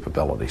two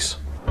capabilities.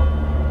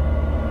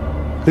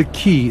 The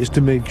key is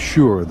to make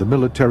sure the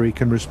military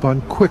can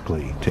respond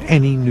quickly to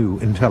any new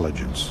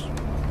intelligence.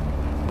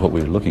 What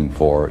we're looking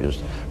for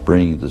is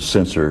bringing the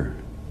sensor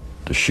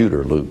the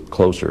shooter loop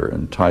closer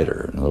and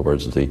tighter. In other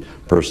words, the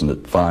person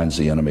that finds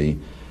the enemy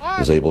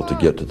is able to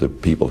get to the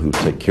people who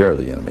take care of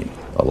the enemy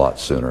a lot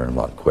sooner and a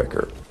lot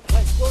quicker.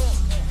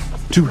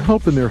 To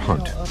help in their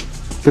hunt,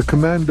 the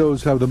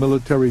commandos have the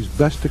military's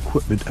best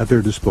equipment at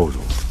their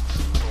disposal.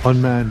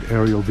 Unmanned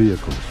aerial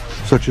vehicles,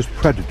 such as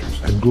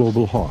Predators and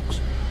Global Hawks,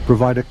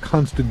 provide a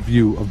constant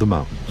view of the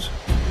mountains.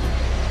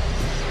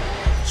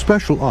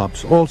 Special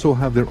Ops also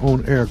have their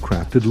own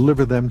aircraft to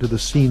deliver them to the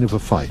scene of a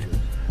fight,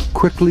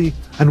 quickly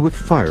and with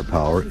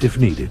firepower if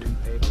needed.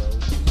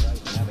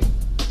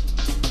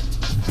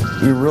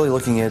 You're really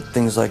looking at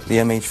things like the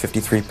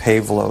MH-53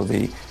 Pavlo,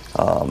 the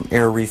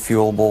air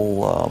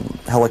refuelable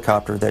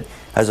helicopter that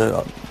has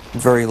a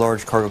very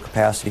large cargo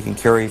capacity, can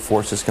carry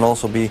forces, can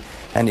also be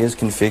and is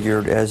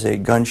configured as a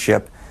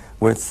gunship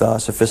with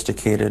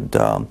sophisticated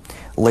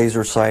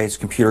laser sights,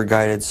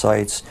 computer-guided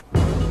sights.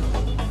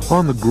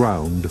 On the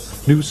ground,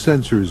 new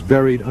sensors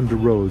buried under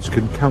roads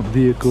can count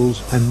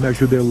vehicles and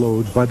measure their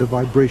loads by the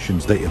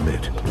vibrations they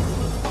emit,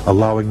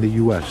 allowing the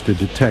U.S. to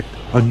detect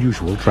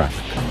unusual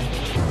traffic.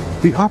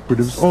 The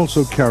operatives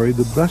also carry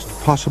the best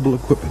possible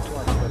equipment,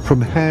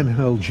 from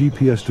handheld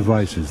GPS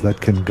devices that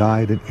can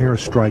guide an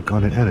airstrike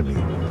on an enemy,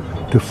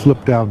 to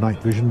flip-down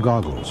night vision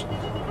goggles,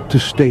 to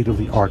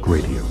state-of-the-art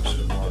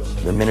radios.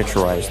 They're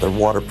miniaturized, they're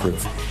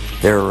waterproof,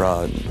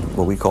 they're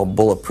what we call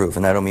bulletproof,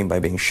 and I don't mean by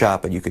being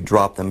shot, but you could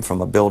drop them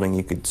from a building,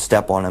 you could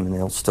step on them and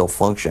they'll still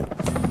function.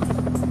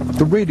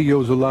 The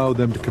radios allow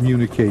them to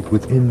communicate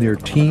within their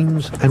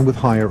teams and with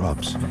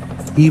higher-ups,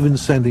 even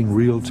sending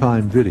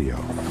real-time video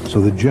so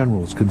the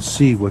generals can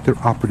see what their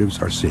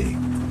operatives are seeing.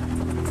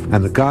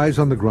 And the guys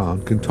on the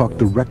ground can talk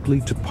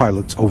directly to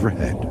pilots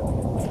overhead.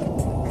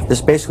 This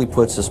basically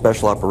puts a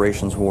special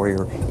operations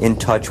warrior in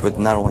touch with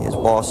not only his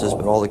bosses,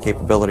 but all the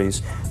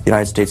capabilities the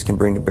United States can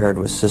bring to bear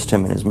to assist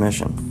him in his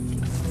mission.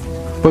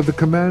 But the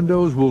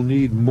commandos will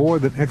need more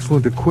than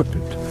excellent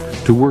equipment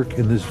to work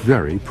in this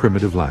very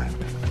primitive land.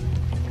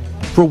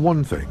 For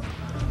one thing,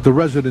 the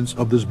residents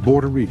of this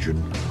border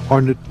region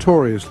are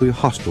notoriously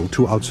hostile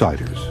to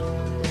outsiders.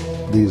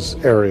 These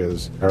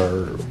areas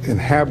are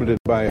inhabited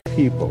by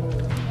people,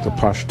 the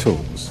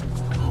Pashtuns,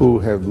 who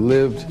have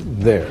lived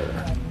there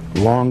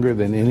longer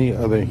than any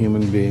other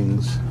human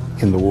beings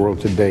in the world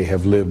today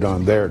have lived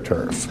on their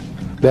turf.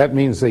 That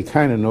means they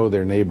kind of know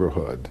their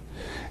neighborhood.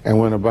 And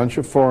when a bunch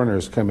of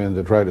foreigners come in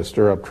to try to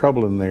stir up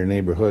trouble in their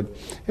neighborhood,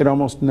 it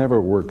almost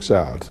never works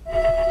out.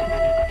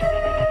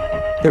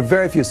 There are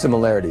very few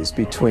similarities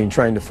between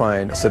trying to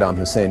find Saddam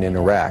Hussein in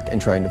Iraq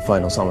and trying to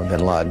find Osama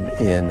bin Laden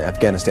in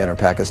Afghanistan or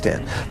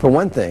Pakistan. For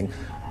one thing,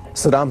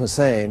 Saddam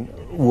Hussein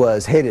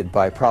was hated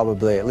by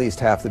probably at least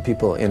half the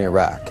people in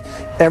Iraq.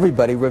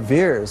 Everybody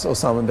reveres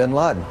Osama bin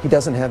Laden. He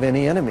doesn't have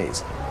any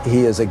enemies.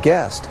 He is a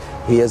guest.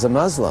 He is a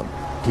Muslim.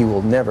 He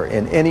will never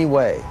in any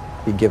way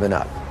be given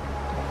up.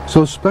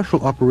 So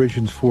Special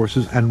Operations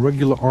Forces and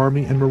regular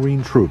Army and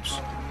Marine troops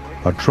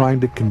are trying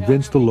to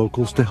convince the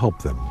locals to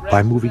help them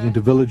by moving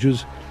into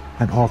villages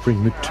and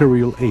offering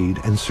material aid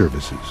and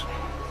services.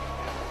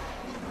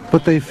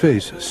 But they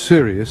face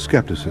serious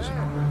skepticism.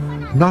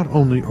 Not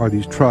only are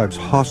these tribes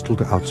hostile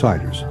to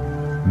outsiders,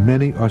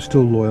 many are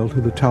still loyal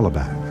to the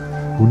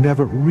Taliban, who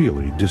never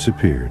really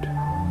disappeared.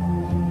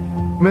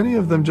 Many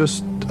of them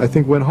just, I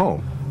think, went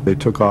home. They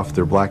took off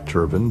their black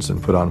turbans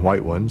and put on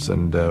white ones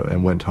and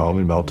went home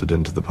and melted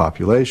into the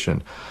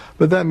population.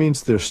 But that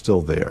means they're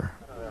still there.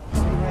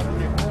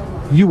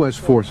 U.S.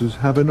 forces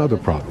have another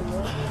problem.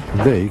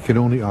 They can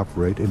only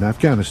operate in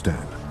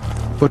Afghanistan.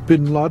 But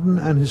bin Laden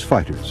and his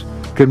fighters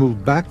can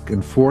move back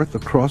and forth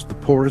across the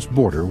porous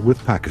border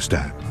with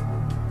Pakistan.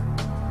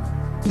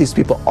 These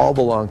people all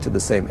belong to the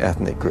same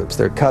ethnic groups.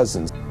 They're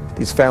cousins.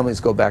 These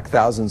families go back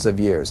thousands of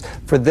years.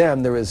 For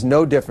them, there is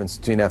no difference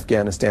between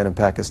Afghanistan and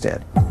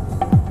Pakistan.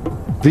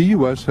 The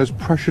U.S. has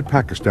pressured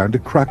Pakistan to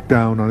crack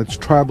down on its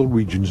tribal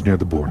regions near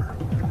the border.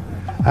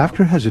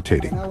 After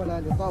hesitating,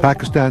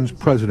 Pakistan's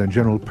President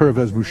General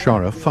Pervez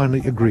Musharraf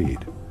finally agreed.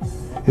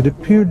 It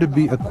appeared to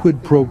be a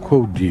quid pro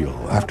quo deal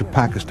after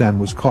Pakistan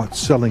was caught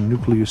selling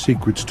nuclear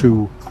secrets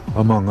to,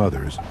 among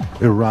others,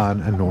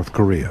 Iran and North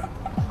Korea.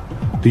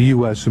 The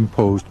U.S.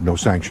 imposed no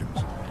sanctions,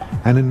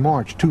 and in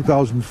March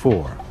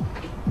 2004,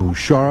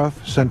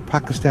 Musharraf sent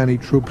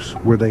Pakistani troops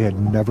where they had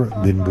never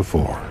been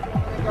before.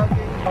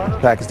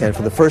 Pakistan,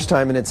 for the first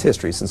time in its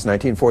history since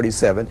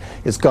 1947,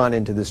 has gone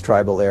into this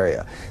tribal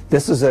area.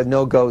 This is a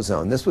no-go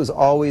zone. This was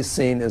always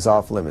seen as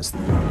off-limits.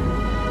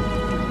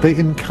 They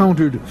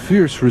encountered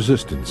fierce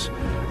resistance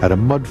at a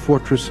mud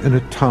fortress in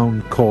a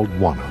town called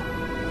Wana.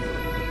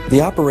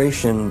 The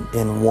operation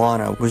in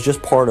Wana was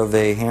just part of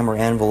a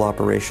hammer-anvil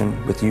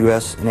operation with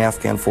U.S. and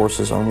Afghan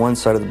forces on one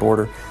side of the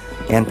border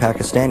and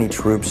Pakistani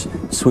troops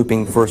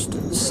sweeping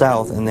first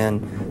south and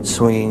then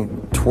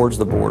swinging towards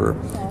the border,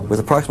 with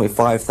approximately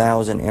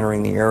 5,000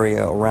 entering the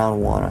area around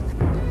Wana.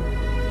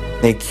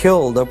 They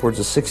killed upwards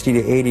of 60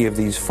 to 80 of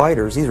these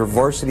fighters. These are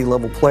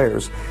varsity-level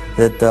players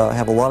that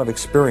have a lot of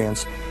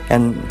experience,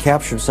 and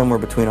captured somewhere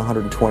between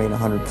 120 and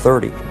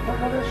 130.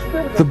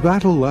 The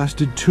battle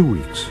lasted 2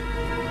 weeks.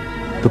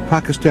 The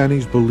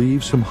Pakistanis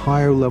believe some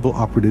higher-level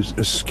operatives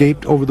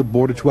escaped over the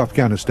border to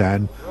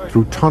Afghanistan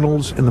through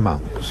tunnels in the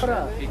mountains.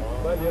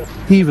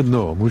 Even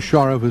though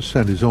Musharraf has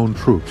sent his own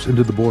troops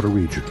into the border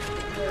region,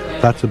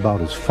 that's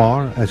about as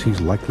far as he's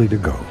likely to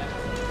go.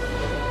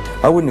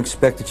 I wouldn't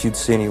expect that you'd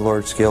see any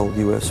large-scale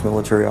U.S.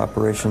 military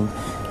operation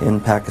in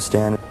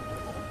Pakistan.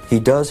 He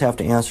does have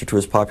to answer to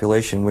his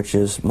population, which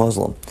is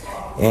Muslim.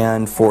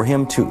 And for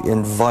him to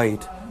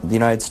invite the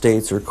United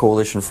States or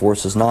coalition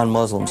forces,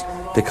 non-Muslims,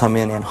 to come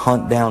in and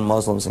hunt down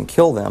Muslims and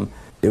kill them,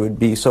 it would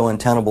be so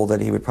untenable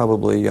that he would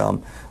probably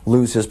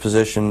lose his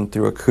position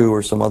through a coup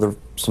or some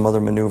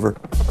other maneuver.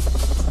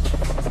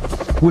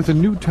 With a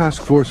new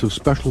task force of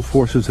special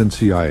forces and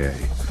CIA,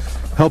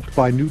 helped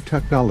by new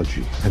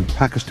technology and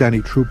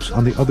Pakistani troops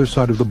on the other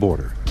side of the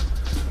border,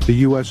 the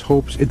U.S.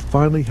 hopes it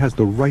finally has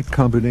the right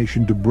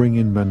combination to bring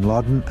in bin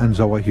Laden and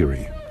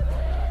Zawahiri.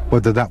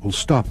 Whether that will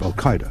stop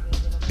al-Qaeda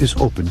is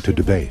open to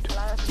debate.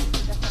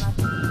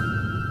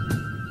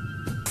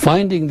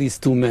 Finding these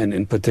two men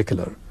in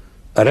particular,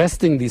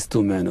 arresting these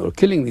two men or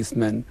killing these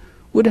men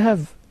would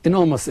have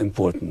enormous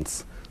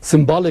importance.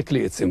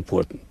 Symbolically, it's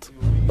important.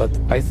 But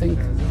I think,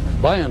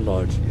 by and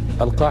large,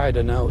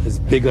 al-Qaeda now is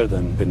bigger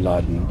than bin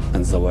Laden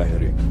and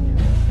Zawahiri.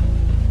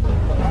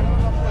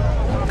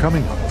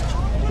 Coming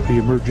up, the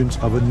emergence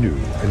of a new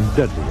and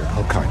deadlier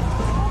al-Qaeda.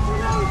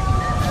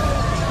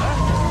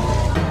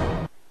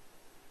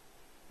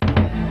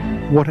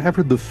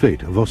 Whatever the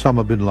fate of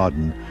Osama bin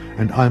Laden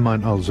and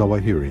Ayman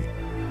al-Zawahiri,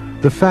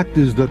 the fact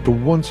is that the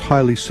once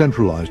highly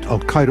centralized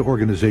al-Qaeda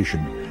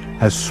organization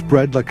has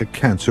spread like a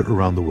cancer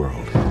around the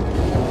world.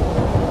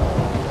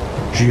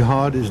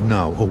 Jihad is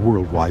now a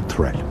worldwide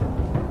threat.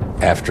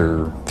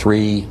 After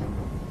 3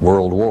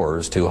 world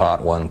wars, 2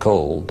 hot, 1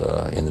 cold,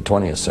 in the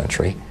 20th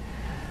century,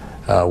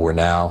 we're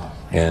now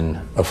in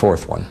a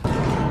 4th one.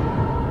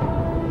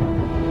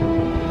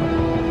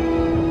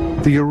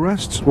 The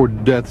arrests or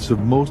deaths of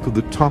most of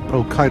the top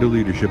al-Qaeda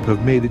leadership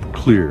have made it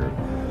clear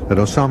that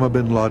Osama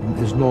bin Laden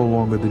is no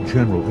longer the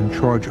general in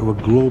charge of a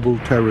global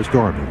terrorist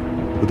army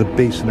with a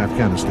base in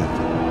Afghanistan.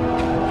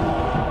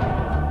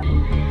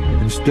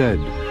 Instead,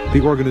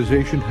 the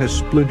organization has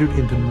splintered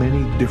into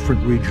many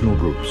different regional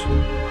groups,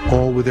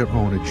 all with their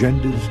own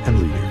agendas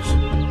and leaders.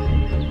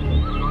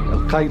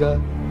 Al-Qaeda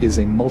is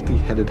a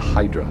multi-headed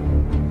hydra.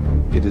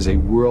 It is a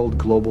world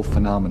global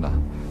phenomena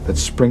that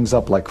springs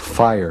up like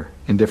fire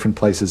in different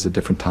places at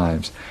different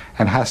times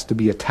and has to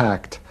be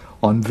attacked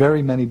on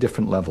very many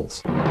different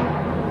levels.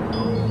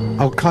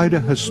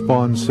 Al-Qaeda has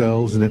spawned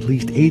cells in at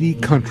least 80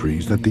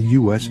 countries that the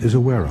U.S. is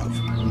aware of.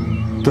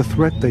 The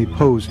threat they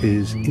pose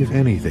is, if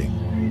anything,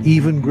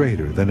 even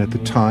greater than at the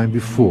time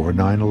before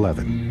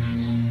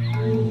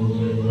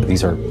 9/11.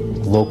 These are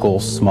local,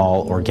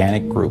 small,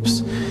 organic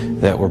groups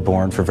that were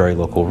born for very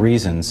local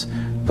reasons,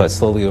 but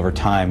slowly over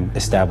time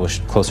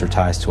established closer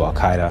ties to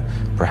al-Qaeda.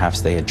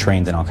 Perhaps they had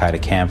trained in al-Qaeda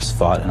camps,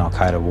 fought in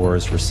al-Qaeda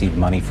wars, received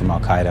money from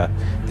al-Qaeda.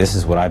 This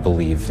is what I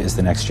believe is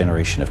the next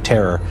generation of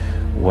terror,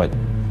 what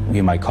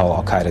we might call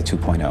al-Qaeda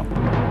 2.0.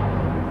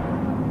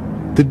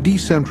 The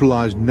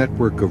decentralized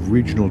network of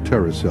regional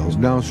terror cells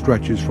now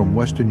stretches from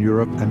Western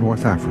Europe and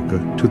North Africa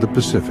to the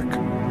Pacific.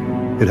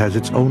 It has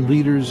its own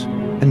leaders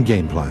and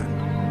game plan.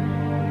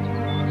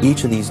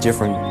 Each of these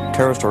different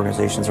terrorist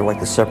organizations are like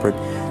the separate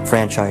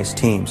franchise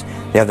teams.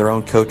 They have their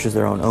own coaches,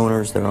 their own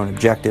owners, their own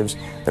objectives,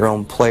 their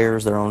own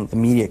players, their own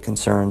immediate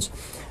concerns,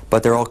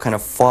 but they're all kind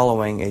of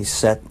following a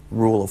set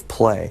rule of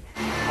play.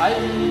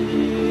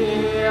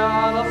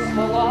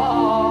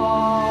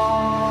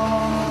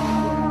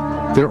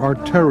 There are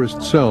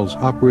terrorist cells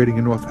operating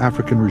in North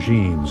African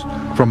regimes,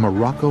 from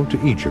Morocco to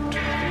Egypt.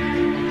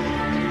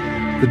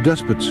 The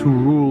despots who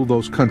rule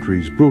those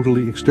countries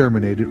brutally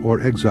exterminated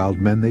or exiled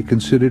men they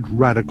considered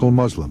radical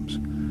Muslims.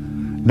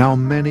 Now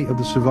many of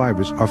the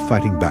survivors are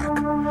fighting back,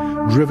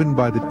 driven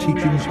by the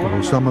teachings of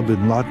Osama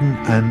bin Laden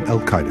and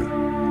al-Qaeda,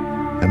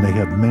 and they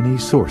have many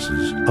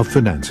sources of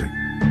financing.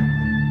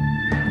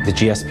 The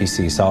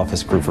GSPC,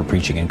 Salafist Group for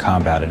Preaching in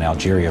Combat in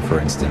Algeria, for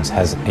instance,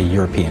 has a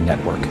European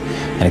network,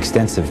 an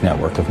extensive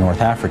network of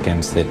North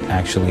Africans that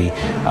actually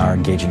are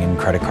engaging in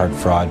credit card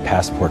fraud,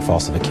 passport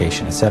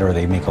falsification, etc.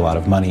 They make a lot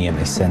of money and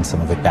they send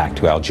some of it back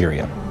to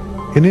Algeria.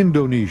 In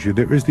Indonesia,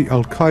 there is the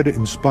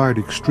al-Qaeda-inspired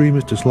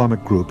extremist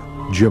Islamic group,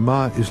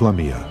 Jemaah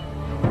Islamiyah.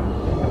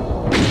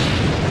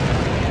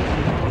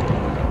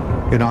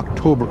 In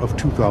October of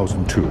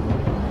 2002,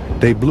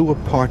 they blew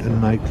apart a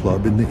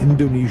nightclub in the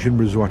Indonesian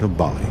resort of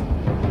Bali.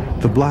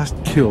 The blast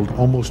killed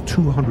almost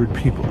 200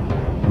 people,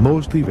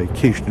 mostly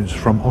vacationers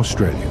from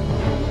Australia.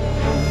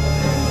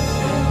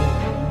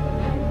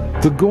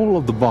 The goal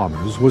of the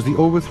bombers was the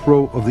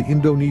overthrow of the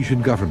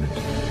Indonesian government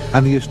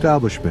and the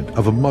establishment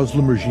of a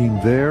Muslim regime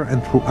there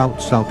and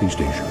throughout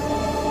Southeast Asia.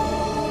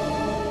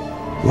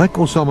 Like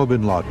Osama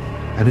bin Laden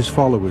and his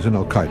followers in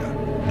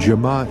al-Qaeda,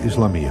 Jemaah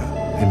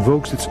Islamiyah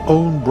invokes its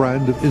own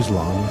brand of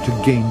Islam to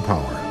gain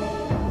power.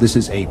 This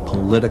is a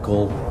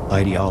political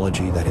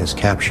ideology that has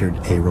captured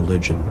a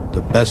religion.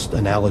 The best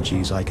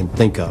analogies I can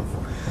think of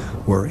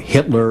were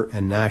Hitler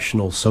and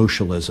National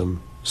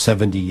Socialism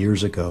 70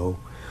 years ago,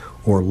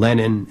 or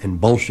Lenin and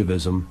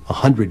Bolshevism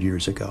 100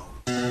 years ago.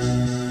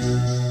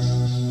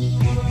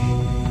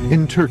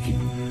 In Turkey,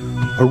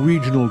 a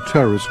regional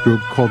terrorist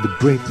group called the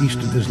Great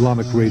Eastern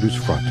Islamic Raiders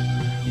Front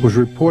was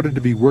reported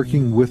to be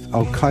working with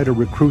al-Qaeda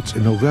recruits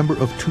in November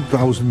of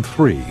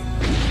 2003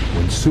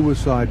 when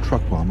suicide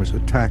truck bombers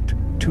attacked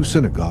 2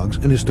 synagogues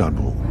in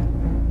Istanbul.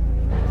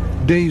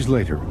 Days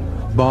later,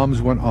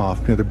 bombs went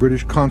off near the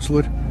British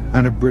consulate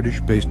and a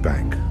British-based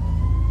bank.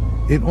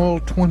 In all,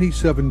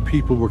 27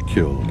 people were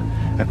killed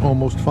and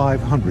almost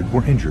 500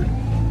 were injured.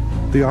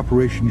 The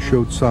operation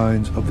showed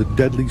signs of the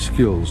deadly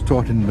skills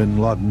taught in bin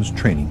Laden's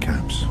training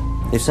camps.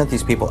 They sent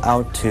these people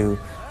out to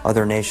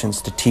other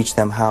nations to teach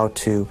them how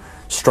to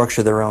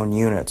structure their own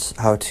units,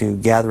 how to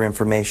gather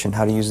information,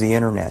 how to use the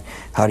internet,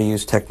 how to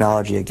use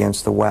technology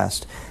against the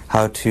West,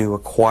 how to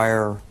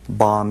acquire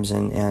bombs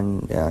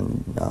and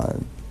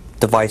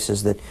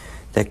devices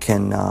that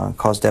can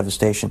cause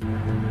devastation.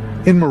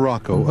 In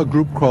Morocco, a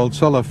group called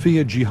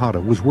Salafia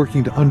Jihada was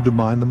working to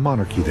undermine the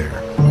monarchy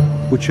there,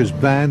 which has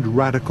banned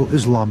radical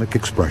Islamic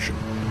expression.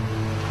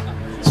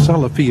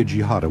 Salafia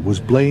Jihada was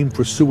blamed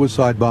for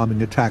suicide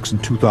bombing attacks in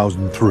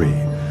 2003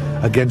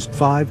 against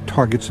 5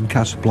 targets in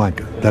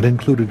Casablanca that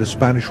included a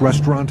Spanish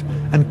restaurant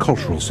and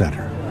cultural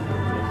center.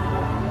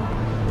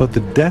 But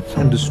the death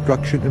and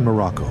destruction in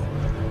Morocco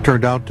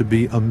turned out to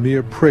be a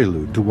mere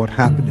prelude to what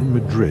happened in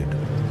Madrid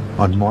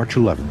on March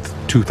 11th,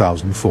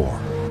 2004.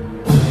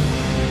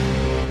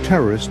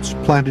 Terrorists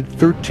planted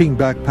 13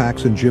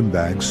 backpacks and gym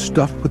bags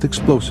stuffed with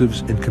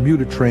explosives in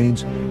commuter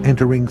trains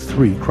entering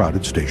 3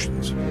 crowded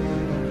stations.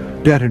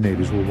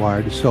 Detonators were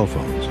wired to cell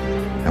phones,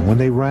 and when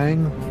they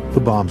rang, the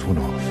bombs went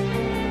off.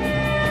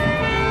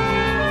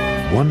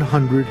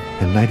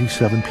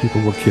 197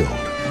 people were killed,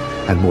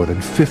 and more than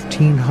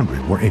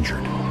 1,500 were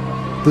injured.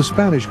 The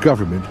Spanish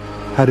government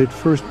had at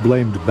first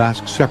blamed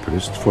Basque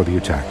separatists for the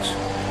attacks,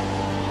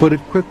 but it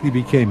quickly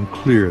became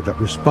clear that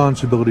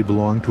responsibility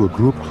belonged to a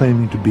group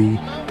claiming to be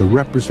the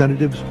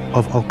representatives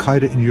of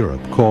al-Qaeda in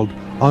Europe called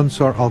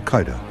Ansar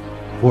al-Qaeda,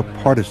 or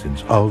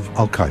Partisans of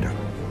al-Qaeda.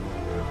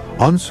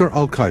 Ansar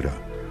al-Qaeda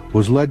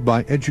was led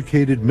by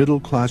educated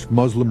middle-class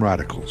Muslim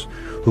radicals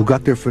who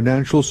got their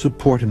financial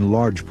support in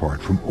large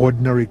part from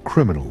ordinary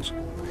criminals.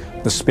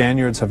 The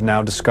Spaniards have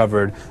now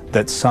discovered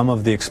that some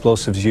of the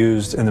explosives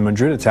used in the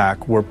Madrid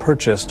attack were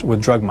purchased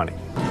with drug money.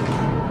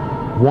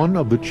 One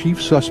of the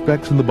chief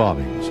suspects in the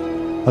bombings,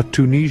 a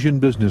Tunisian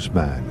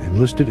businessman,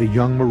 enlisted a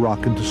young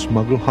Moroccan to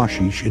smuggle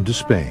hashish into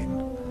Spain.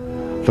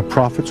 The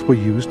profits were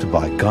used to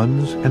buy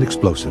guns and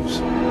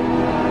explosives.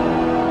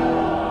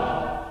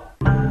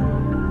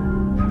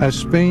 As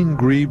Spain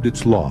grieved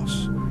its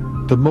loss,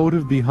 the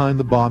motive behind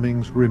the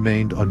bombings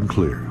remained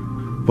unclear,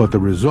 but the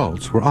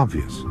results were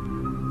obvious.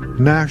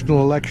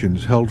 National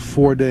elections held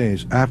 4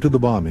 days after the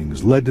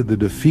bombings led to the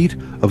defeat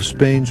of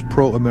Spain's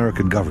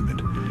pro-American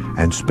government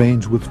and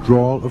Spain's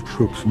withdrawal of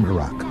troops from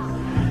Iraq.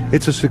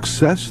 It's a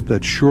success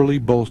that surely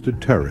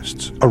bolstered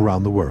terrorists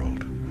around the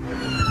world.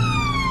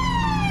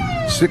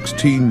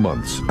 16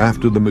 months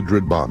after the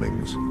Madrid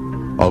bombings,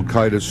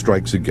 al-Qaeda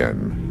strikes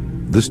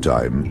again, this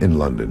time in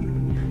London.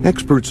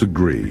 Experts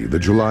agree the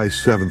July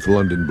 7th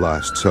London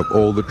blasts have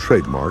all the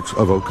trademarks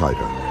of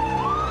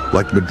al-Qaeda.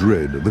 Like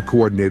Madrid, the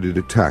coordinated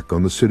attack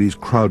on the city's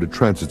crowded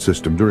transit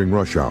system during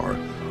rush hour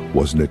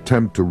was an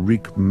attempt to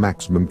wreak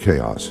maximum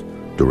chaos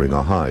during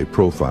a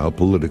high-profile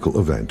political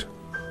event.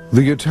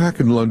 The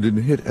attack in London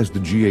hit as the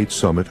G8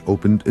 summit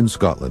opened in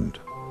Scotland.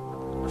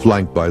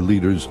 Flanked by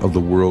leaders of the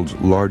world's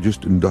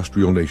largest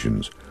industrial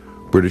nations,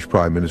 British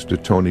Prime Minister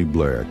Tony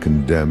Blair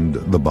condemned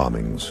the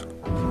bombings.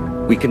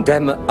 We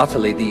condemn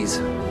utterly these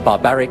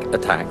barbaric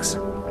attacks.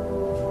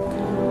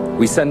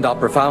 We send our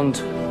profound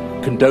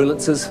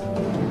condolences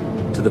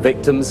to the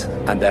victims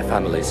and their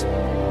families.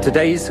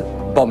 Today's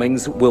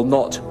bombings will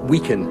not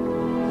weaken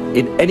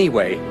in any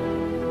way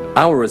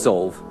our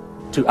resolve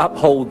to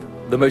uphold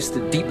the most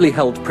deeply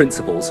held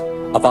principles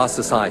of our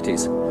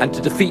societies and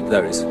to defeat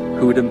those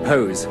who would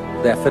impose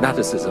their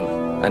fanaticism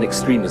and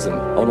extremism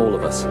on all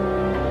of us.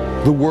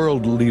 The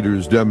world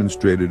leaders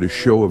demonstrated a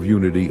show of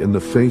unity in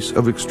the face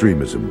of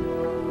extremism.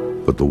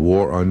 But the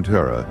war on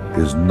terror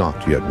is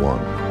not yet won.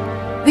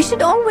 We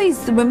should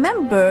always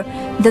remember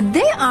that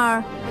they are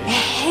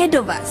ahead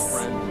of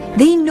us.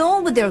 They know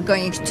what they're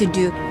going to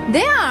do.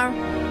 They are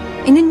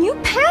in a new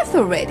path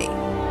already.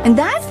 And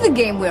that's the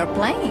game we are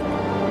playing.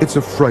 It's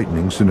a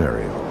frightening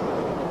scenario,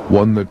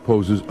 one that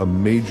poses a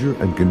major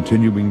and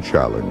continuing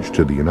challenge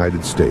to the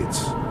United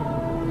States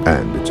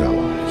and its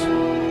allies.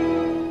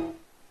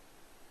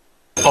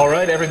 All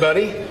right,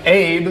 everybody.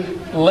 Abe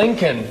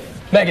Lincoln.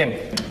 Megan.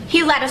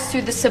 He led us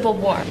through the Civil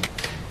War.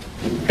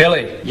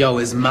 Billy. Yo,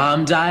 his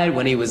mom died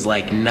when he was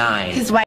like 9. His wife